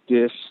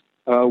practice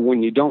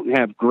when you don't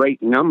have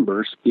great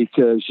numbers,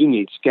 because you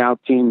need scout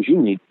teams, you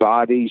need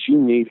bodies, you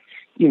need,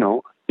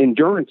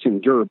 endurance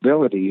and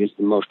durability is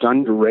the most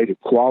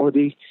underrated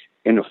quality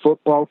in a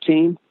football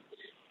team.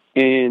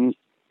 And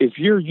if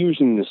you're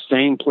using the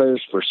same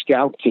players for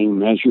scout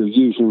team as you're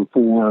using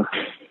for,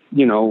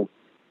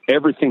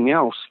 everything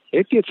else,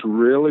 it gets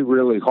really,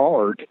 really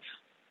hard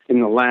in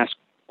the last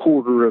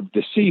quarter of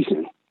the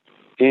season.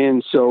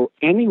 And so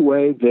any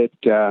way that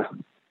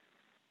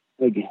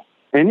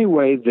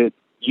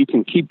you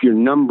can keep your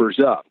numbers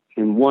up,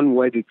 and one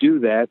way to do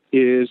that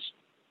is,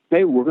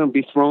 hey, we're going to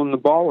be throwing the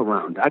ball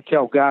around. I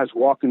tell guys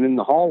walking in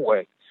the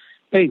hallway,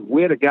 hey,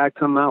 we had a guy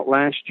come out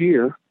last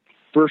year,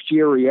 first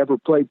year he ever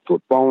played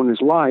football in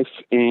his life,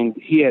 and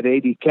he had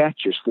 80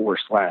 catches for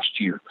us last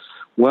year.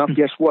 Well,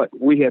 guess what?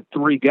 We had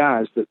 3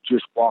 guys that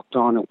just walked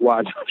on at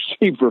wide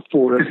receiver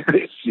for us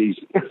this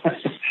season.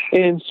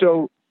 And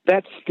so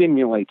that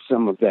stimulates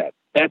some of that.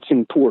 That's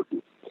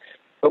important.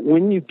 But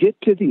when you get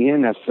to the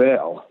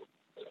NFL,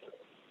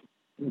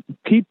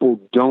 people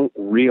don't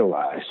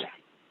realize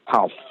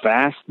how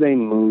fast they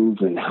move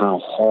and how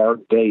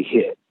hard they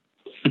hit.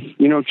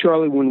 You know,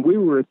 Charlie, when we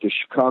were at the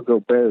Chicago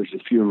Bears,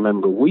 if you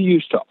remember, we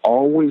used to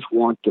always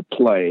want to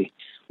play.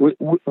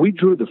 We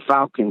drew the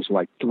Falcons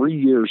like 3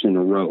 years in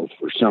a row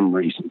for some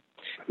reason.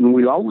 And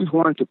we always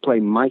wanted to play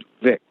Mike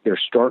Vick, their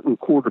starting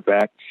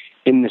quarterback,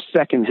 in the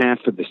second half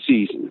of the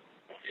season.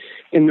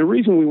 And the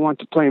reason we want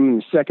to play him in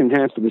the second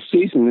half of the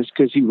season is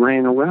because he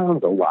ran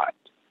around a lot.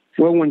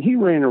 Well, when he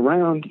ran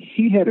around,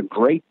 he had a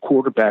great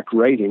quarterback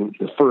rating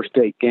the first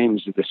 8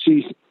 games of the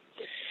season.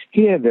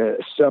 He had a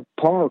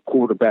subpar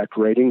quarterback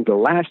rating the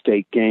last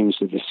 8 games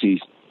of the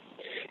season.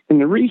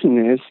 And the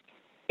reason is,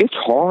 it's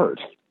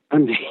hard. I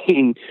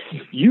mean,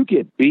 you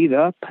get beat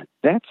up,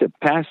 that's a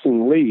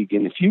passing league.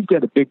 And if you've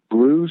got a big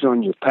bruise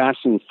on your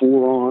passing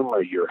forearm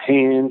or your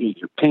hand or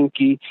your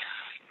pinky,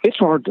 it's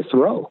hard to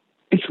throw.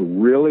 It's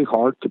really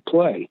hard to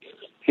play.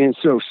 And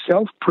so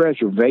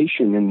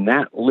self-preservation in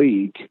that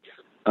league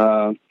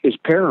is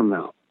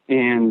paramount.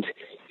 And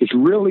it's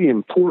really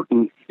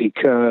important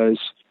because,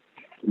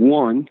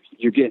 one,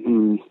 you're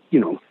getting,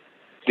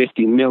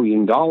 $50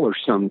 million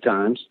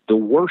sometimes. The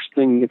worst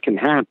thing that can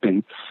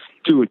happen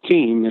to a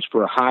team is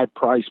for a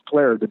high-priced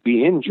player to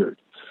be injured.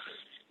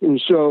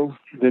 And so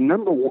the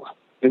number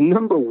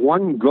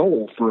one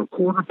goal for a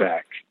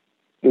quarterback,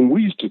 and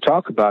we used to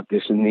talk about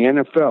this in the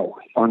NFL,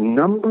 our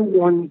number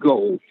one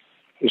goal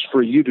is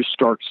for you to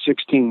start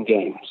 16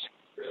 games.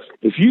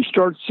 If you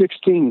start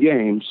 16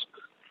 games,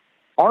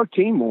 our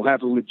team will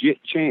have a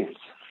legit chance.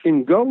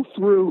 And go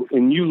through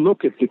and you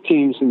look at the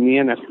teams in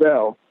the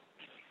NFL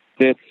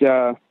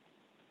that,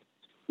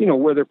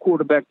 where their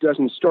quarterback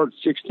doesn't start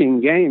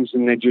 16 games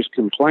and they just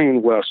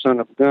complain, well, son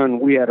of a gun,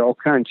 we had all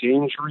kinds of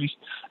injuries.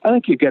 I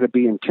think you got to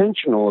be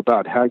intentional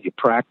about how you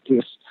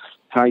practice,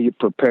 how you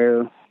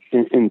prepare,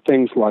 and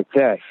things like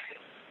that.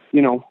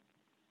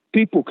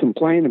 People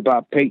complain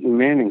about Peyton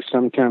Manning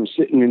sometimes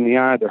sitting in the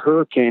eye of the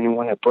hurricane, and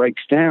when it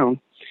breaks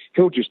down,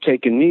 he'll just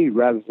take a knee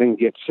rather than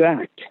get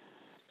sacked.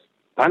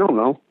 I don't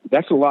know.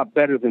 That's a lot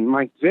better than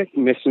Mike Vick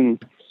missing,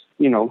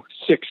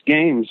 6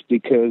 games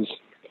because,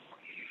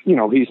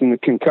 he's in the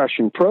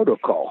concussion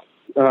protocol.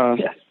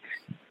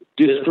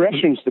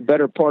 Discretion's the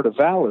better part of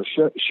valor,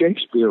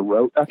 Shakespeare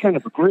wrote. I kind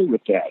of agree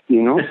with that,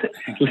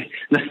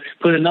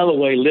 Put another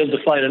way, live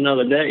to fight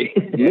another day.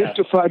 Live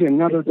to fight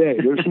another day.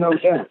 There's no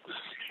doubt.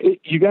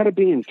 You got to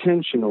be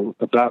intentional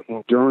about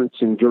endurance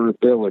and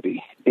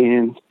durability.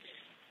 And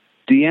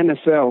the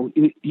NFL,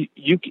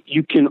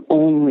 you can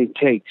only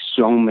take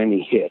so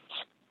many hits.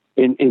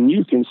 And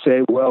you can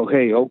say, well,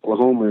 hey,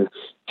 Oklahoma,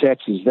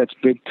 Texas, that's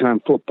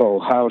big-time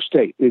football. Ohio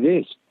State, it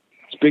is.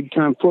 It's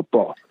big-time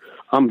football.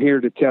 I'm here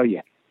to tell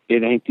you,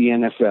 it ain't the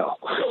NFL.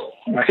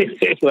 Well,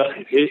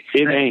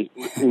 it ain't.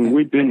 And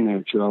we've been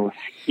there, Charlie.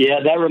 Yeah,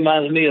 that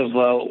reminds me of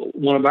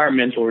one of our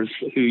mentors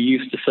who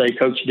used to say,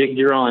 Coach Dick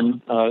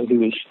Duron, who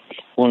was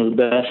one of the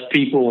best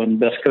people and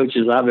best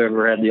coaches I've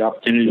ever had the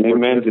opportunity to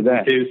work with.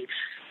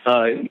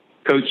 That.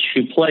 Coach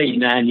who played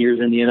 9 years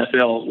in the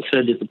NFL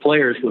said that the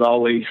players would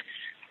always,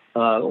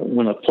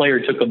 when a player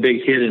took a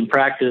big hit in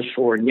practice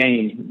or a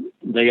game,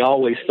 they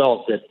always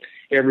thought that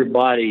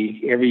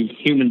every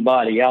human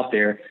body out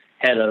there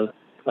had a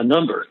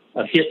number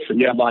of hits that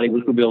their body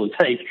was going to be able to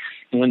take.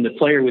 And when the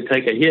player would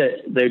take a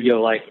hit, they'd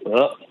go like,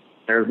 oh,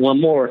 there's one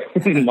more.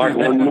 Mark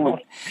one more.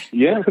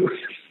 Yeah.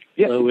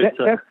 Yeah, so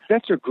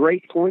that's a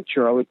great point,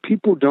 Charlie.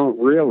 People don't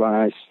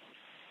realize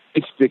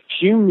it's the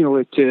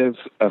cumulative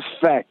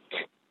effect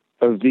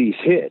of these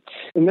hits.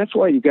 And that's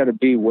why you got to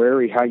be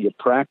wary how you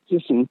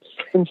practice. And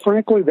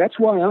frankly, that's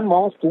why I'm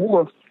all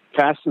for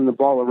passing the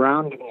ball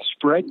around in the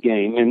spread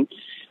game.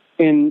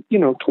 And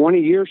 20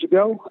 years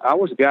ago, I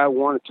was a guy who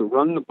wanted to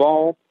run the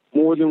ball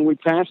more than we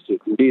passed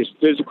it and be as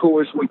physical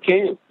as we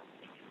can.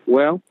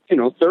 Well,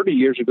 30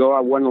 years ago, I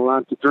wasn't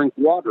allowed to drink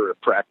water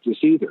at practice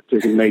either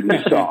because it made me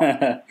soft.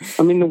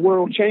 I mean, the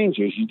world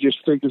changes. You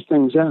just figure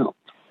things out.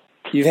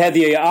 You've had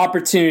the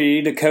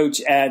opportunity to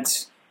coach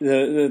at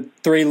the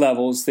 3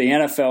 levels, the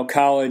NFL,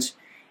 college,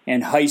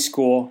 and high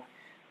school.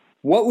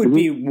 What would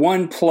be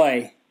one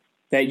play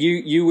that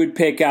you would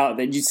pick out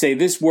that you'd say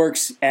this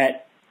works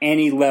at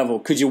any level?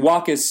 Could you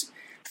walk us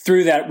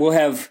through that? We'll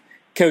have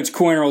Coach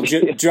Coiner will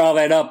draw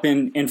that up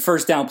in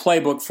First Down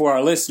Playbook for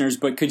our listeners,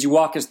 but could you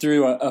walk us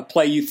through a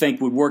play you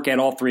think would work at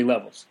all 3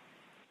 levels?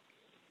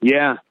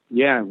 Yeah,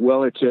 Yeah,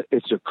 well, it's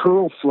a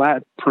curl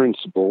flat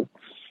principle,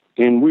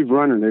 and we've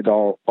run it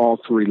all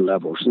three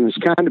levels, and it's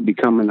kind of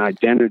become an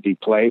identity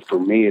play for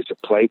me as a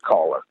play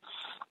caller.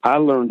 I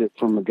learned it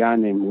from a guy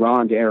named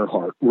Ron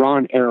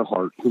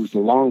Earhart, who's the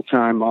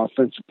longtime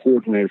offensive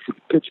coordinator for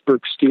the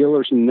Pittsburgh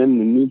Steelers and then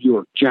the New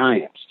York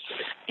Giants.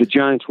 The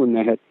Giants when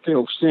they had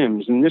Phil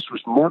Simms, and this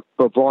was Mark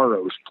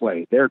Bavaro's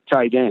play, their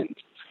tight end.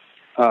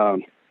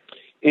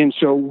 And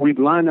so we'd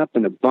line up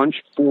in a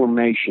bunch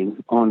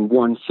formation on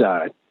one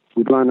side.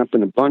 We'd line up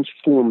in a bunch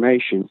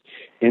formation,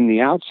 and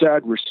the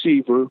outside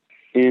receiver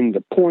and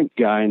the point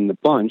guy in the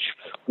bunch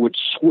would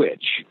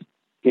switch.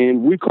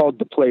 And we called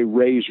the play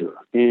razor.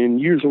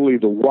 And usually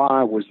the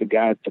Y was the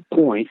guy at the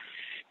point.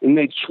 And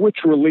they'd switch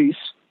release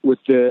with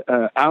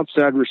the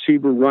outside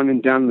receiver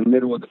running down the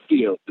middle of the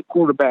field. The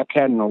quarterback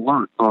had an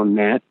alert on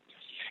that.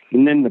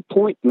 And then the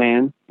point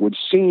man would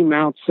seam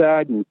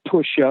outside and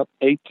push up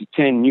 8 to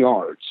 10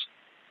 yards.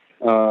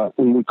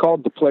 And we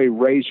called the play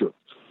razor.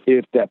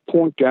 If that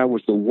point guy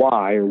was the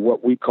Y, or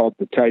what we called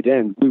the tight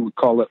end, we would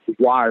call it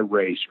Y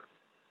razor.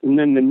 And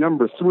then the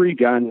number 3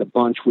 guy in the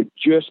bunch would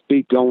just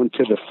be going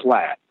to the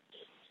flat.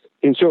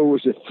 And so it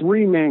was a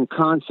 3-man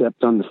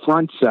concept on the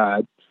front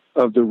side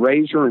of the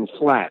razor and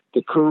flat,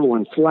 the curl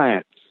and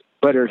flat,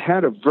 but it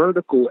had a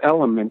vertical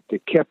element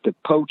that kept a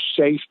poach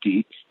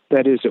safety,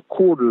 that is a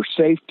quarter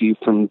safety,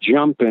 from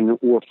jumping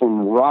or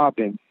from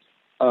robbing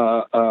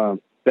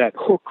that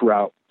hook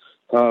route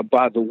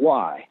by the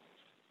Y.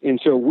 And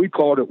so we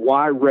called it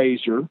Y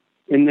razor.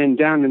 And then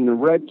down in the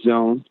red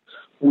zone,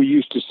 we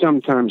used to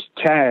sometimes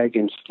tag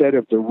instead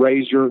of the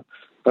razor,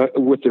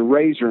 with the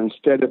razor,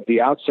 instead of the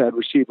outside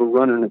receiver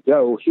running a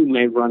go, he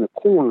may run a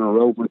corner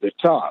over the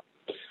top.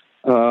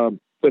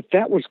 But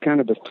that was kind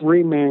of a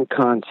 3-man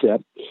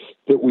concept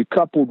that we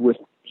coupled with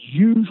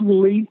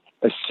usually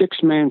a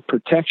 6-man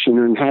protection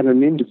and had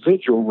an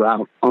individual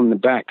route on the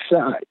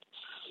backside.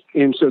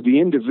 And so the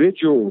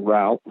individual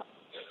route,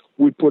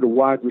 we put a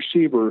wide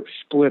receiver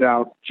split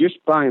out just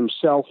by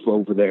himself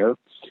over there.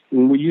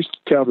 And we used to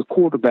tell the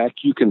quarterback,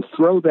 you can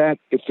throw that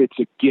if it's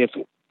a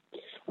given.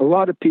 A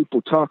lot of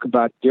people talk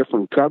about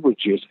different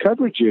coverages.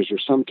 Coverages are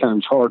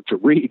sometimes hard to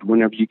read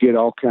whenever you get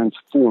all kinds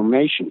of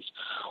formations.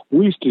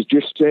 We used to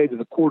just say to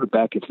the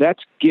quarterback, if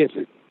that's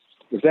given,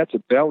 if that's a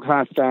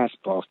belt-high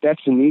fastball, if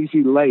that's an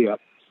easy layup,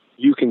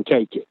 you can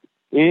take it.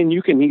 And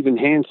you can even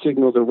hand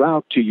signal the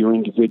route to your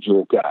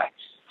individual guy.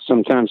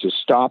 Sometimes a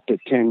stop at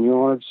 10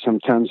 yards,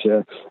 sometimes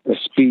a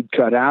speed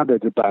cut out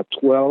at about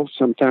 12,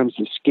 sometimes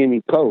a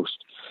skinny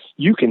post.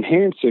 You can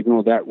hand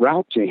signal that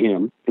route to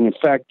him. And in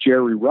fact,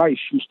 Jerry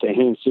Rice used to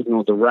hand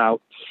signal the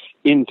route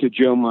into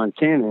Joe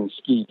Montana and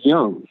Steve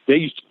Young. They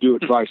used to do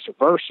it vice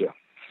versa.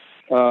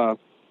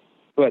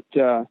 But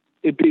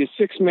it'd be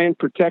a 6-man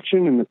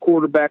protection, and the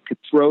quarterback could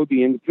throw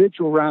the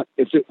individual route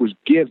if it was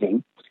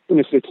given. And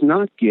if it's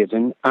not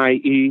given,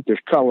 i.e., there's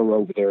color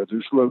over there,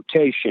 there's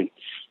rotation,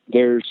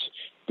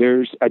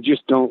 I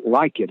just don't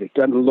like it. It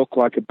doesn't look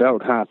like a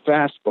belt-high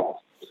fastball.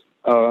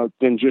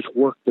 Then just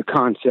work the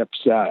concept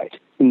side.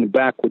 And the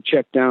back would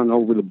check down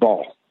over the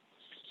ball.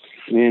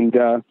 And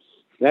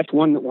that's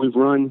one that we've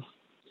run.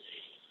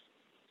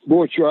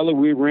 Boy, Charlie,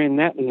 we ran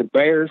that in the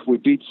Bears. We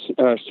beat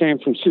San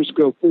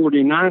Francisco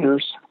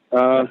 49ers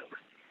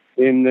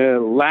in the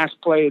last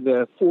play of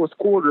the fourth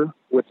quarter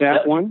with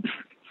that one.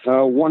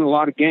 Won a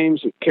lot of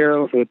games at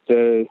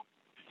the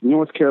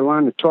North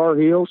Carolina Tar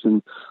Heels,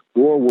 and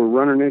boy, we're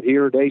running it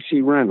here at AC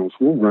Reynolds.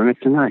 We'll run it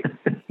tonight.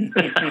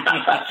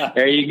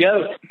 There you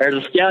go. There's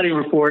a scouting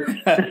report.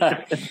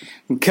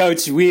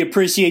 Coach, we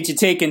appreciate you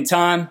taking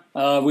time.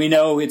 We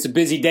know it's a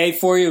busy day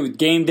for you with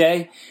game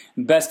day.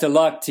 Best of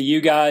luck to you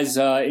guys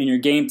in your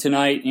game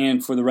tonight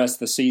and for the rest of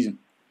the season.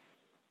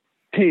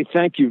 Hey,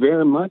 thank you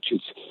very much.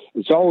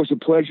 It's always a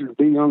pleasure to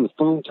be on the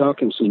phone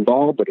talking some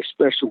ball, but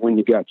especially when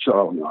you got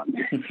Charlie on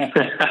there.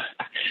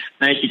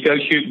 Thank you,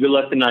 Coach Shoup. Good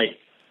luck tonight.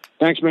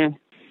 Thanks, man.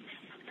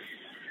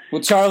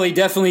 Well, Charlie,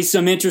 definitely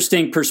some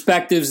interesting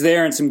perspectives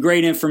there and some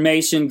great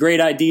information, great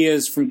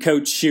ideas from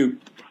Coach Shoup.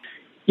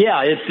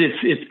 Yeah,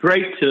 it's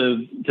great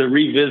to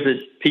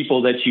revisit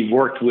people that you've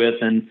worked with,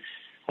 and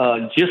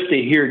just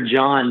to hear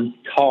John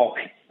talk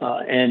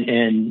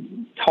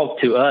and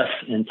talk to us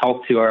and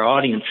talk to our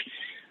audience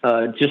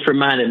just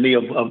reminded me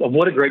of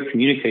what a great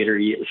communicator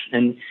he is,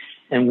 and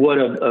what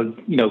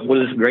what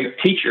is a great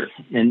teacher,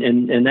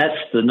 and that's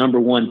the number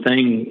one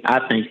thing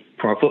I think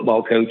for a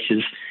football coach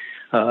is.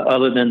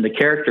 Other than the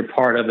character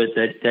part of it,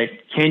 that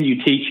can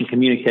you teach and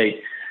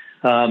communicate?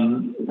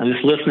 I'm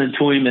just listening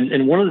to him,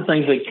 and one of the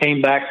things that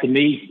came back to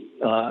me,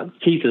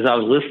 Keith, as I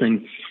was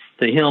listening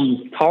to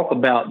him talk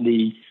about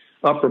the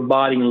upper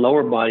body and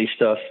lower body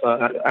stuff.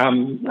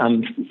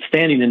 I'm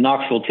standing in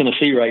Knoxville,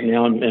 Tennessee right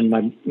now,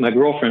 and my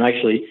girlfriend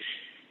actually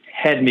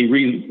had me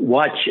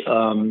re-watch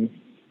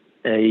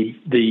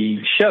the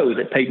show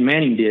that Peyton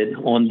Manning did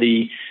on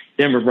the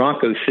Denver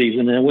Broncos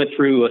season, and I went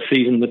through a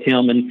season with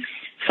him, and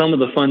some of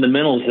the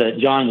fundamentals that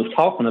John was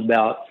talking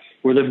about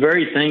were the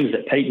very things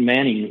that Peyton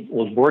Manning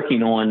was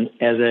working on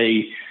as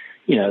a,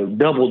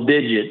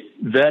 double-digit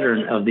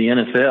veteran of the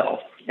NFL.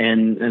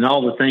 and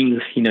all the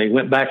things, he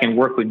went back and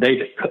worked with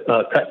David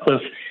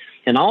Cutcliffe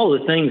and all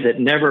the things that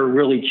never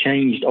really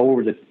changed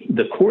over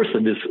the course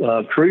of his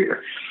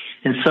career.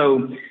 And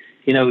so,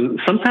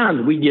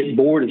 sometimes we get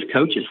bored as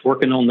coaches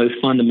working on those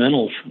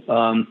fundamentals.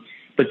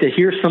 But to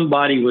hear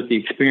somebody with the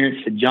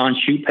experience that John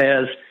Shoop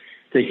has,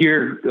 to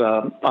hear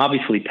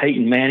obviously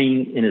Peyton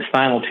Manning in his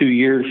final 2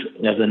 years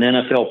as an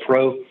NFL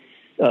pro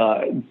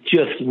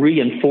just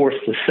reinforce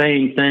the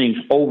same things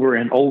over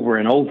and over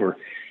and over.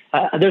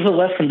 There's a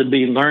lesson to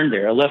be learned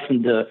there, a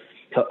lesson to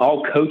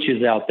all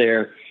coaches out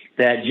there,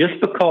 that just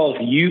because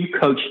you've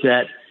coached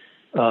that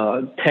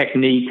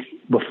technique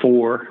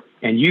before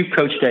and you've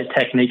coached that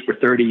technique for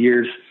 30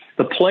 years,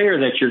 the player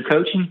that you're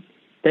coaching,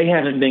 they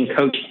haven't been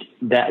coached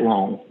that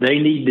long. They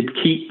need to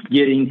keep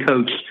getting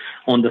coached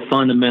on the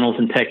fundamentals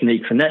and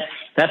techniques. And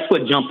that's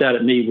what jumped out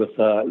at me with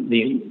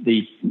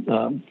the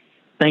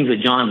things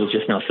that John was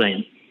just now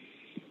saying.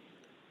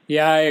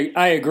 Yeah,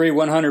 I agree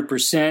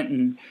 100%.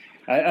 And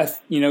I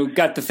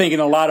got to thinking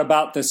a lot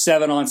about the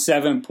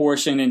 7-on-7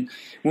 portion. And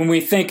when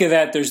we think of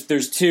that,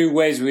 there's two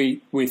ways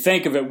we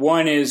think of it.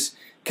 One is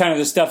kind of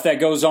the stuff that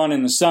goes on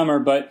in the summer.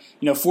 But,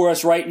 for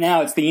us right now,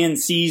 it's the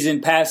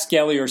in-season pass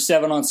skelly or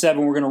 7-on-7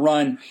 we're going to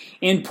run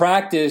in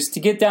practice to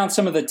get down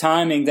some of the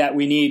timing that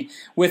we need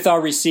with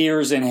our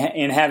receivers and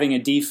having a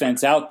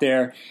defense out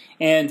there.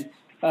 And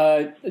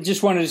I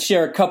just wanted to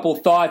share a couple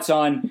thoughts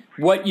on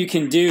what you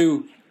can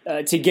do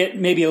to get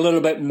maybe a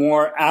little bit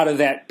more out of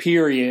that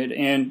period.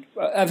 And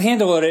I've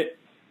handled it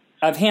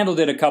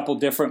a couple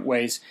different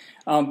ways.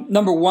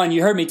 Number one,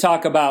 you heard me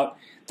talk about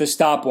the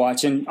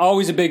stopwatch, and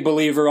always a big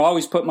believer,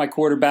 always put my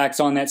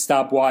quarterbacks on that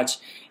stopwatch,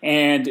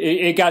 and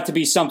it got to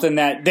be something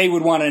that they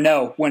would want to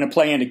know when a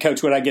play ended.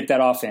 Coach, would I get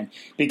that off in?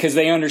 Because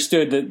they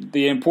understood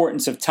the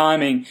importance of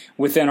timing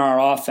within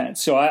our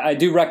offense. So I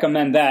do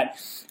recommend that.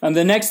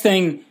 The next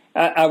thing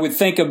I would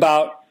think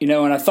about,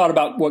 and I thought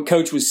about what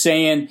Coach was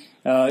saying,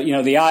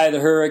 the eye of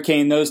the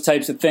hurricane, those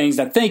types of things.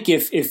 I think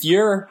if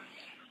you're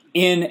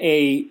in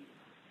a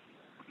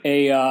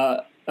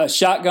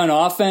shotgun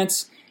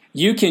offense,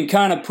 you can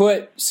kind of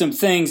put some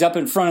things up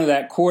in front of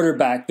that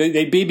quarterback.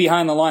 They'd be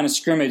behind the line of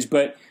scrimmage,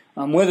 but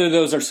whether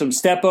those are some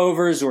step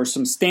overs or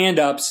some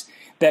stand-ups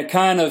that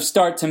kind of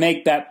start to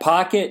make that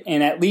pocket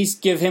and at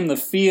least give him the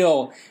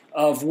feel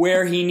of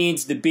where he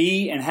needs to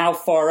be and how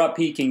far up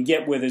he can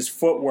get with his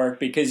footwork,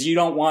 because you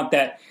don't want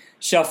that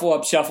shuffle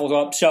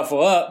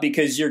up,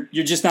 because you're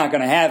just not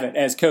going to have it,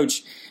 as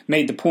Coach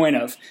made the point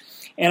of.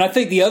 And I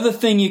think the other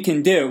thing you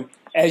can do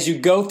as you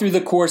go through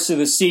the course of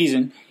the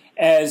season,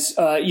 as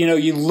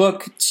you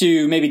look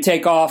to maybe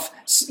take out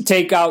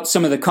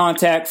some of the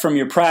contact from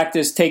your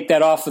practice, take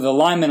that off of the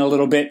lineman a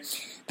little bit,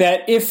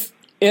 that if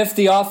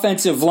the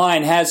offensive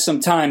line has some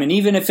time, and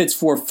even if it's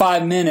for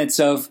 5 minutes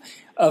of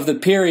the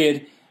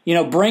period,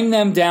 bring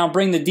them down,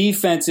 bring the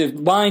defensive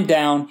line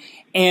down,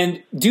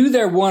 and do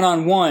their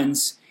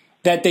one-on-ones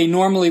that they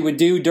normally would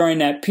do during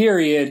that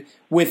period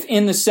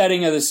within the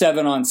setting of the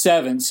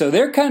 7-on-7. So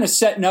they're kind of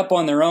setting up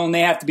on their own. They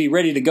have to be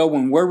ready to go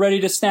when we're ready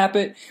to snap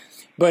it.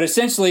 But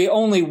essentially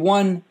only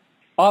one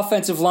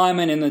offensive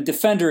lineman and the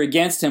defender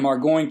against him are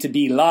going to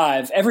be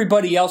live.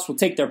 Everybody else will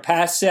take their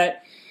pass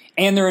set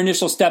and their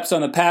initial steps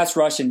on the pass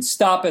rush and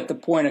stop at the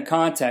point of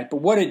contact. But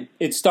what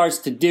it starts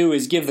to do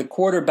is give the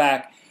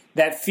quarterback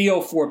that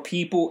feel for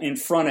people in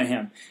front of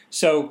him.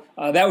 So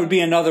that would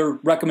be another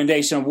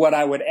recommendation of what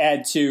I would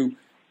add to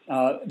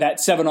that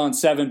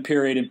 7-on-7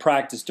 period in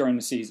practice during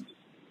the season.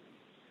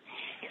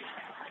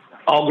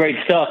 All great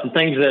stuff, and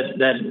things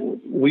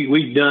that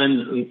we've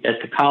done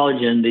at the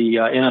college and the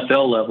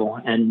NFL level.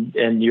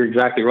 And you're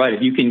exactly right.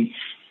 If you can,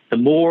 the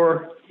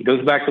more, it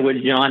goes back to what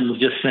John was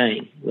just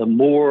saying, the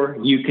more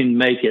you can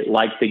make it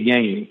like the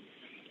game,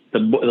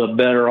 the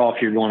better off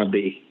you're going to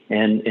be.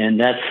 And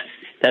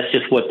that's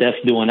just what that's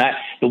doing.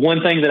 The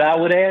one thing that I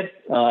would add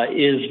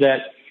is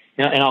that,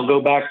 and I'll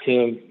go back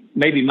to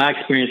maybe my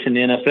experience in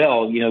the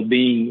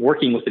NFL,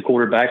 working with the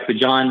quarterbacks, but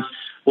John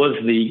was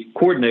the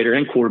coordinator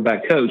and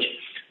quarterback coach.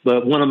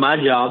 But one of my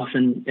jobs,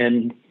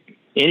 and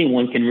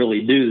anyone can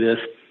really do this,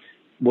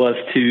 was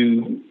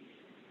to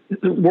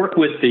work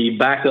with the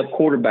backup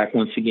quarterback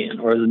once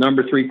again, or the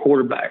number 3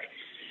 quarterback.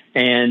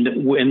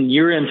 And when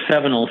you're in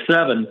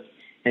 7-on-7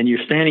 and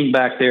you're standing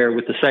back there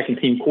with the second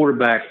team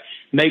quarterback,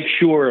 make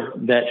sure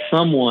that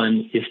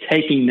someone is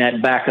taking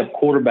that backup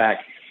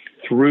quarterback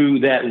through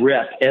that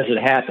rep as it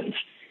happens.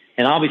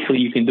 And obviously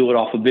you can do it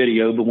off of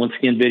video, but once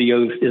again,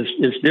 video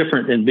is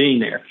different than being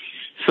there.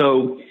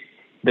 So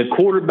the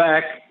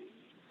quarterback,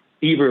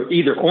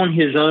 either on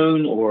his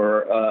own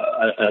or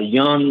a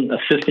young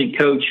assistant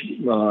coach,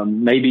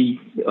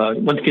 maybe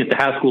once again at the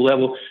high school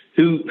level,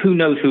 who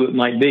knows who it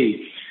might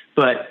be.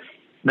 But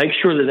make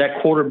sure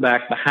that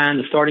quarterback behind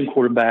the starting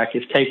quarterback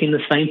is taking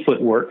the same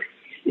footwork,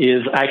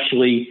 is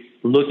actually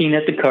looking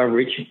at the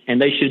coverage,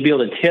 and they should be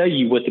able to tell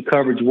you what the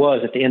coverage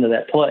was at the end of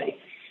that play.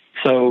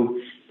 So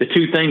the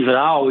two things that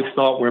I always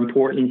thought were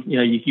important,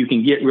 you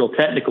can get real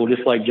technical,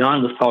 just like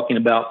John was talking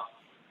about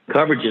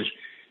coverages.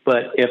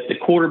 But if the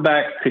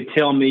quarterback could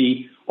tell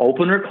me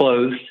open or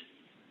closed,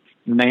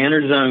 man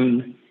or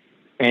zone,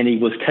 and he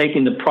was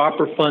taking the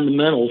proper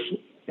fundamentals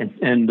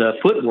and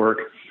footwork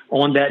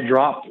on that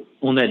drop,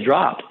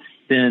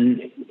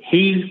 then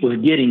he was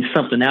getting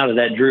something out of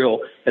that drill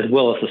as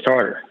well as the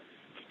starter.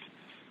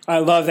 I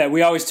love that.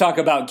 We always talk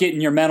about getting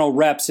your mental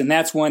reps, and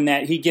that's one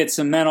that he gets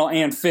some mental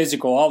and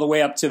physical all the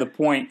way up to the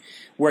point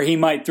where he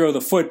might throw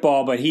the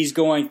football, but he's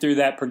going through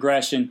that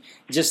progression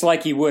just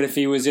like he would if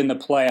he was in the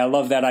play. I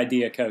love that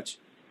idea, Coach.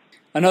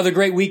 Another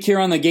great week here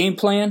on the Game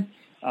Plan.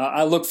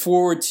 I look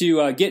forward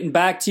to getting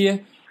back to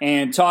you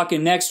and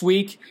talking next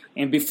week.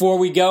 And before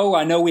we go,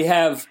 I know we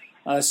have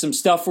some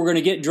stuff we're going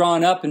to get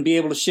drawn up and be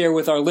able to share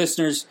with our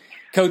listeners.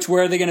 Coach,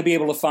 where are they going to be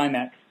able to find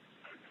that?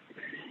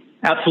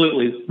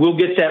 Absolutely. We'll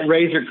get that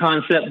razor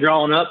concept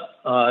drawn up,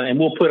 and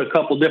we'll put a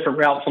couple different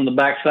routes on the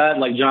backside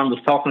like John was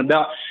talking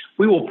about.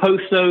 We will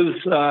post those,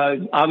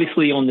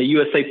 obviously, on the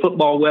USA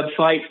Football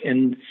website,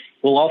 and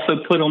we'll also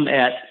put them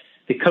at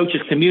the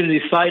Coaches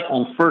Community site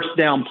on First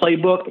Down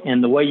Playbook.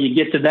 And the way you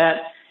get to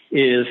that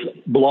is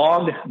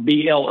blog,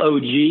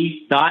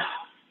 BLOG,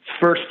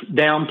 First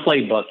Down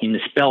Playbook. You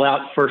can spell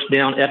out First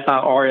Down,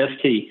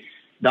 FIRST,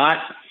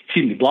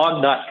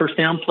 blog.First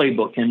Down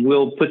Playbook. And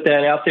we'll put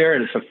that out there,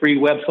 and it's a free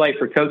website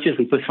for coaches.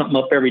 We put something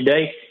up every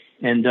day,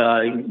 and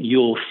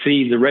you'll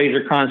see the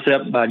razor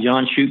concept by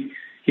John Shute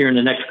here in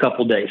the next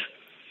couple days.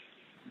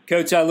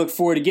 Coach, I look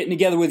forward to getting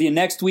together with you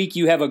next week.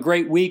 You have a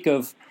great week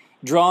of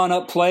drawing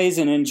up plays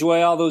and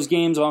enjoy all those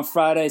games on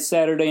Friday,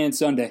 Saturday, and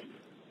Sunday.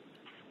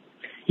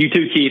 You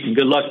too, Keith, and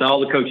good luck to all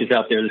the coaches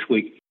out there this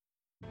week.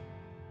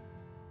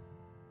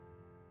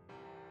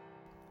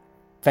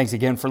 Thanks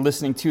again for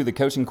listening to the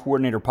Coaching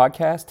Coordinator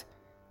Podcast.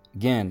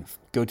 Again,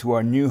 go to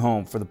our new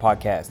home for the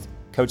podcast,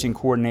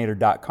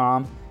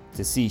 coachingcoordinator.com,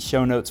 to see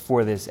show notes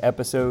for this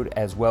episode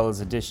as well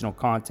as additional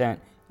content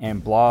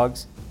and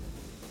blogs.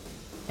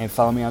 And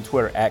follow me on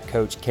Twitter at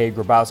Coach K.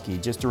 Grabowski.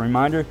 Just a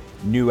reminder,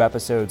 new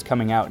episodes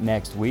coming out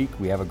next week.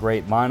 We have a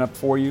great lineup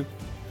for you,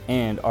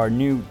 and our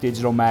new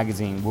digital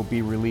magazine will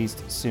be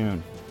released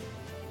soon.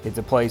 It's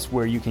a place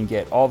where you can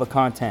get all the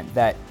content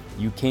that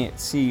you can't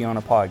see on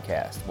a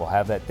podcast. We'll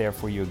have that there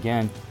for you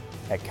again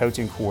at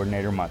Coaching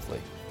Coordinator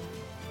Monthly.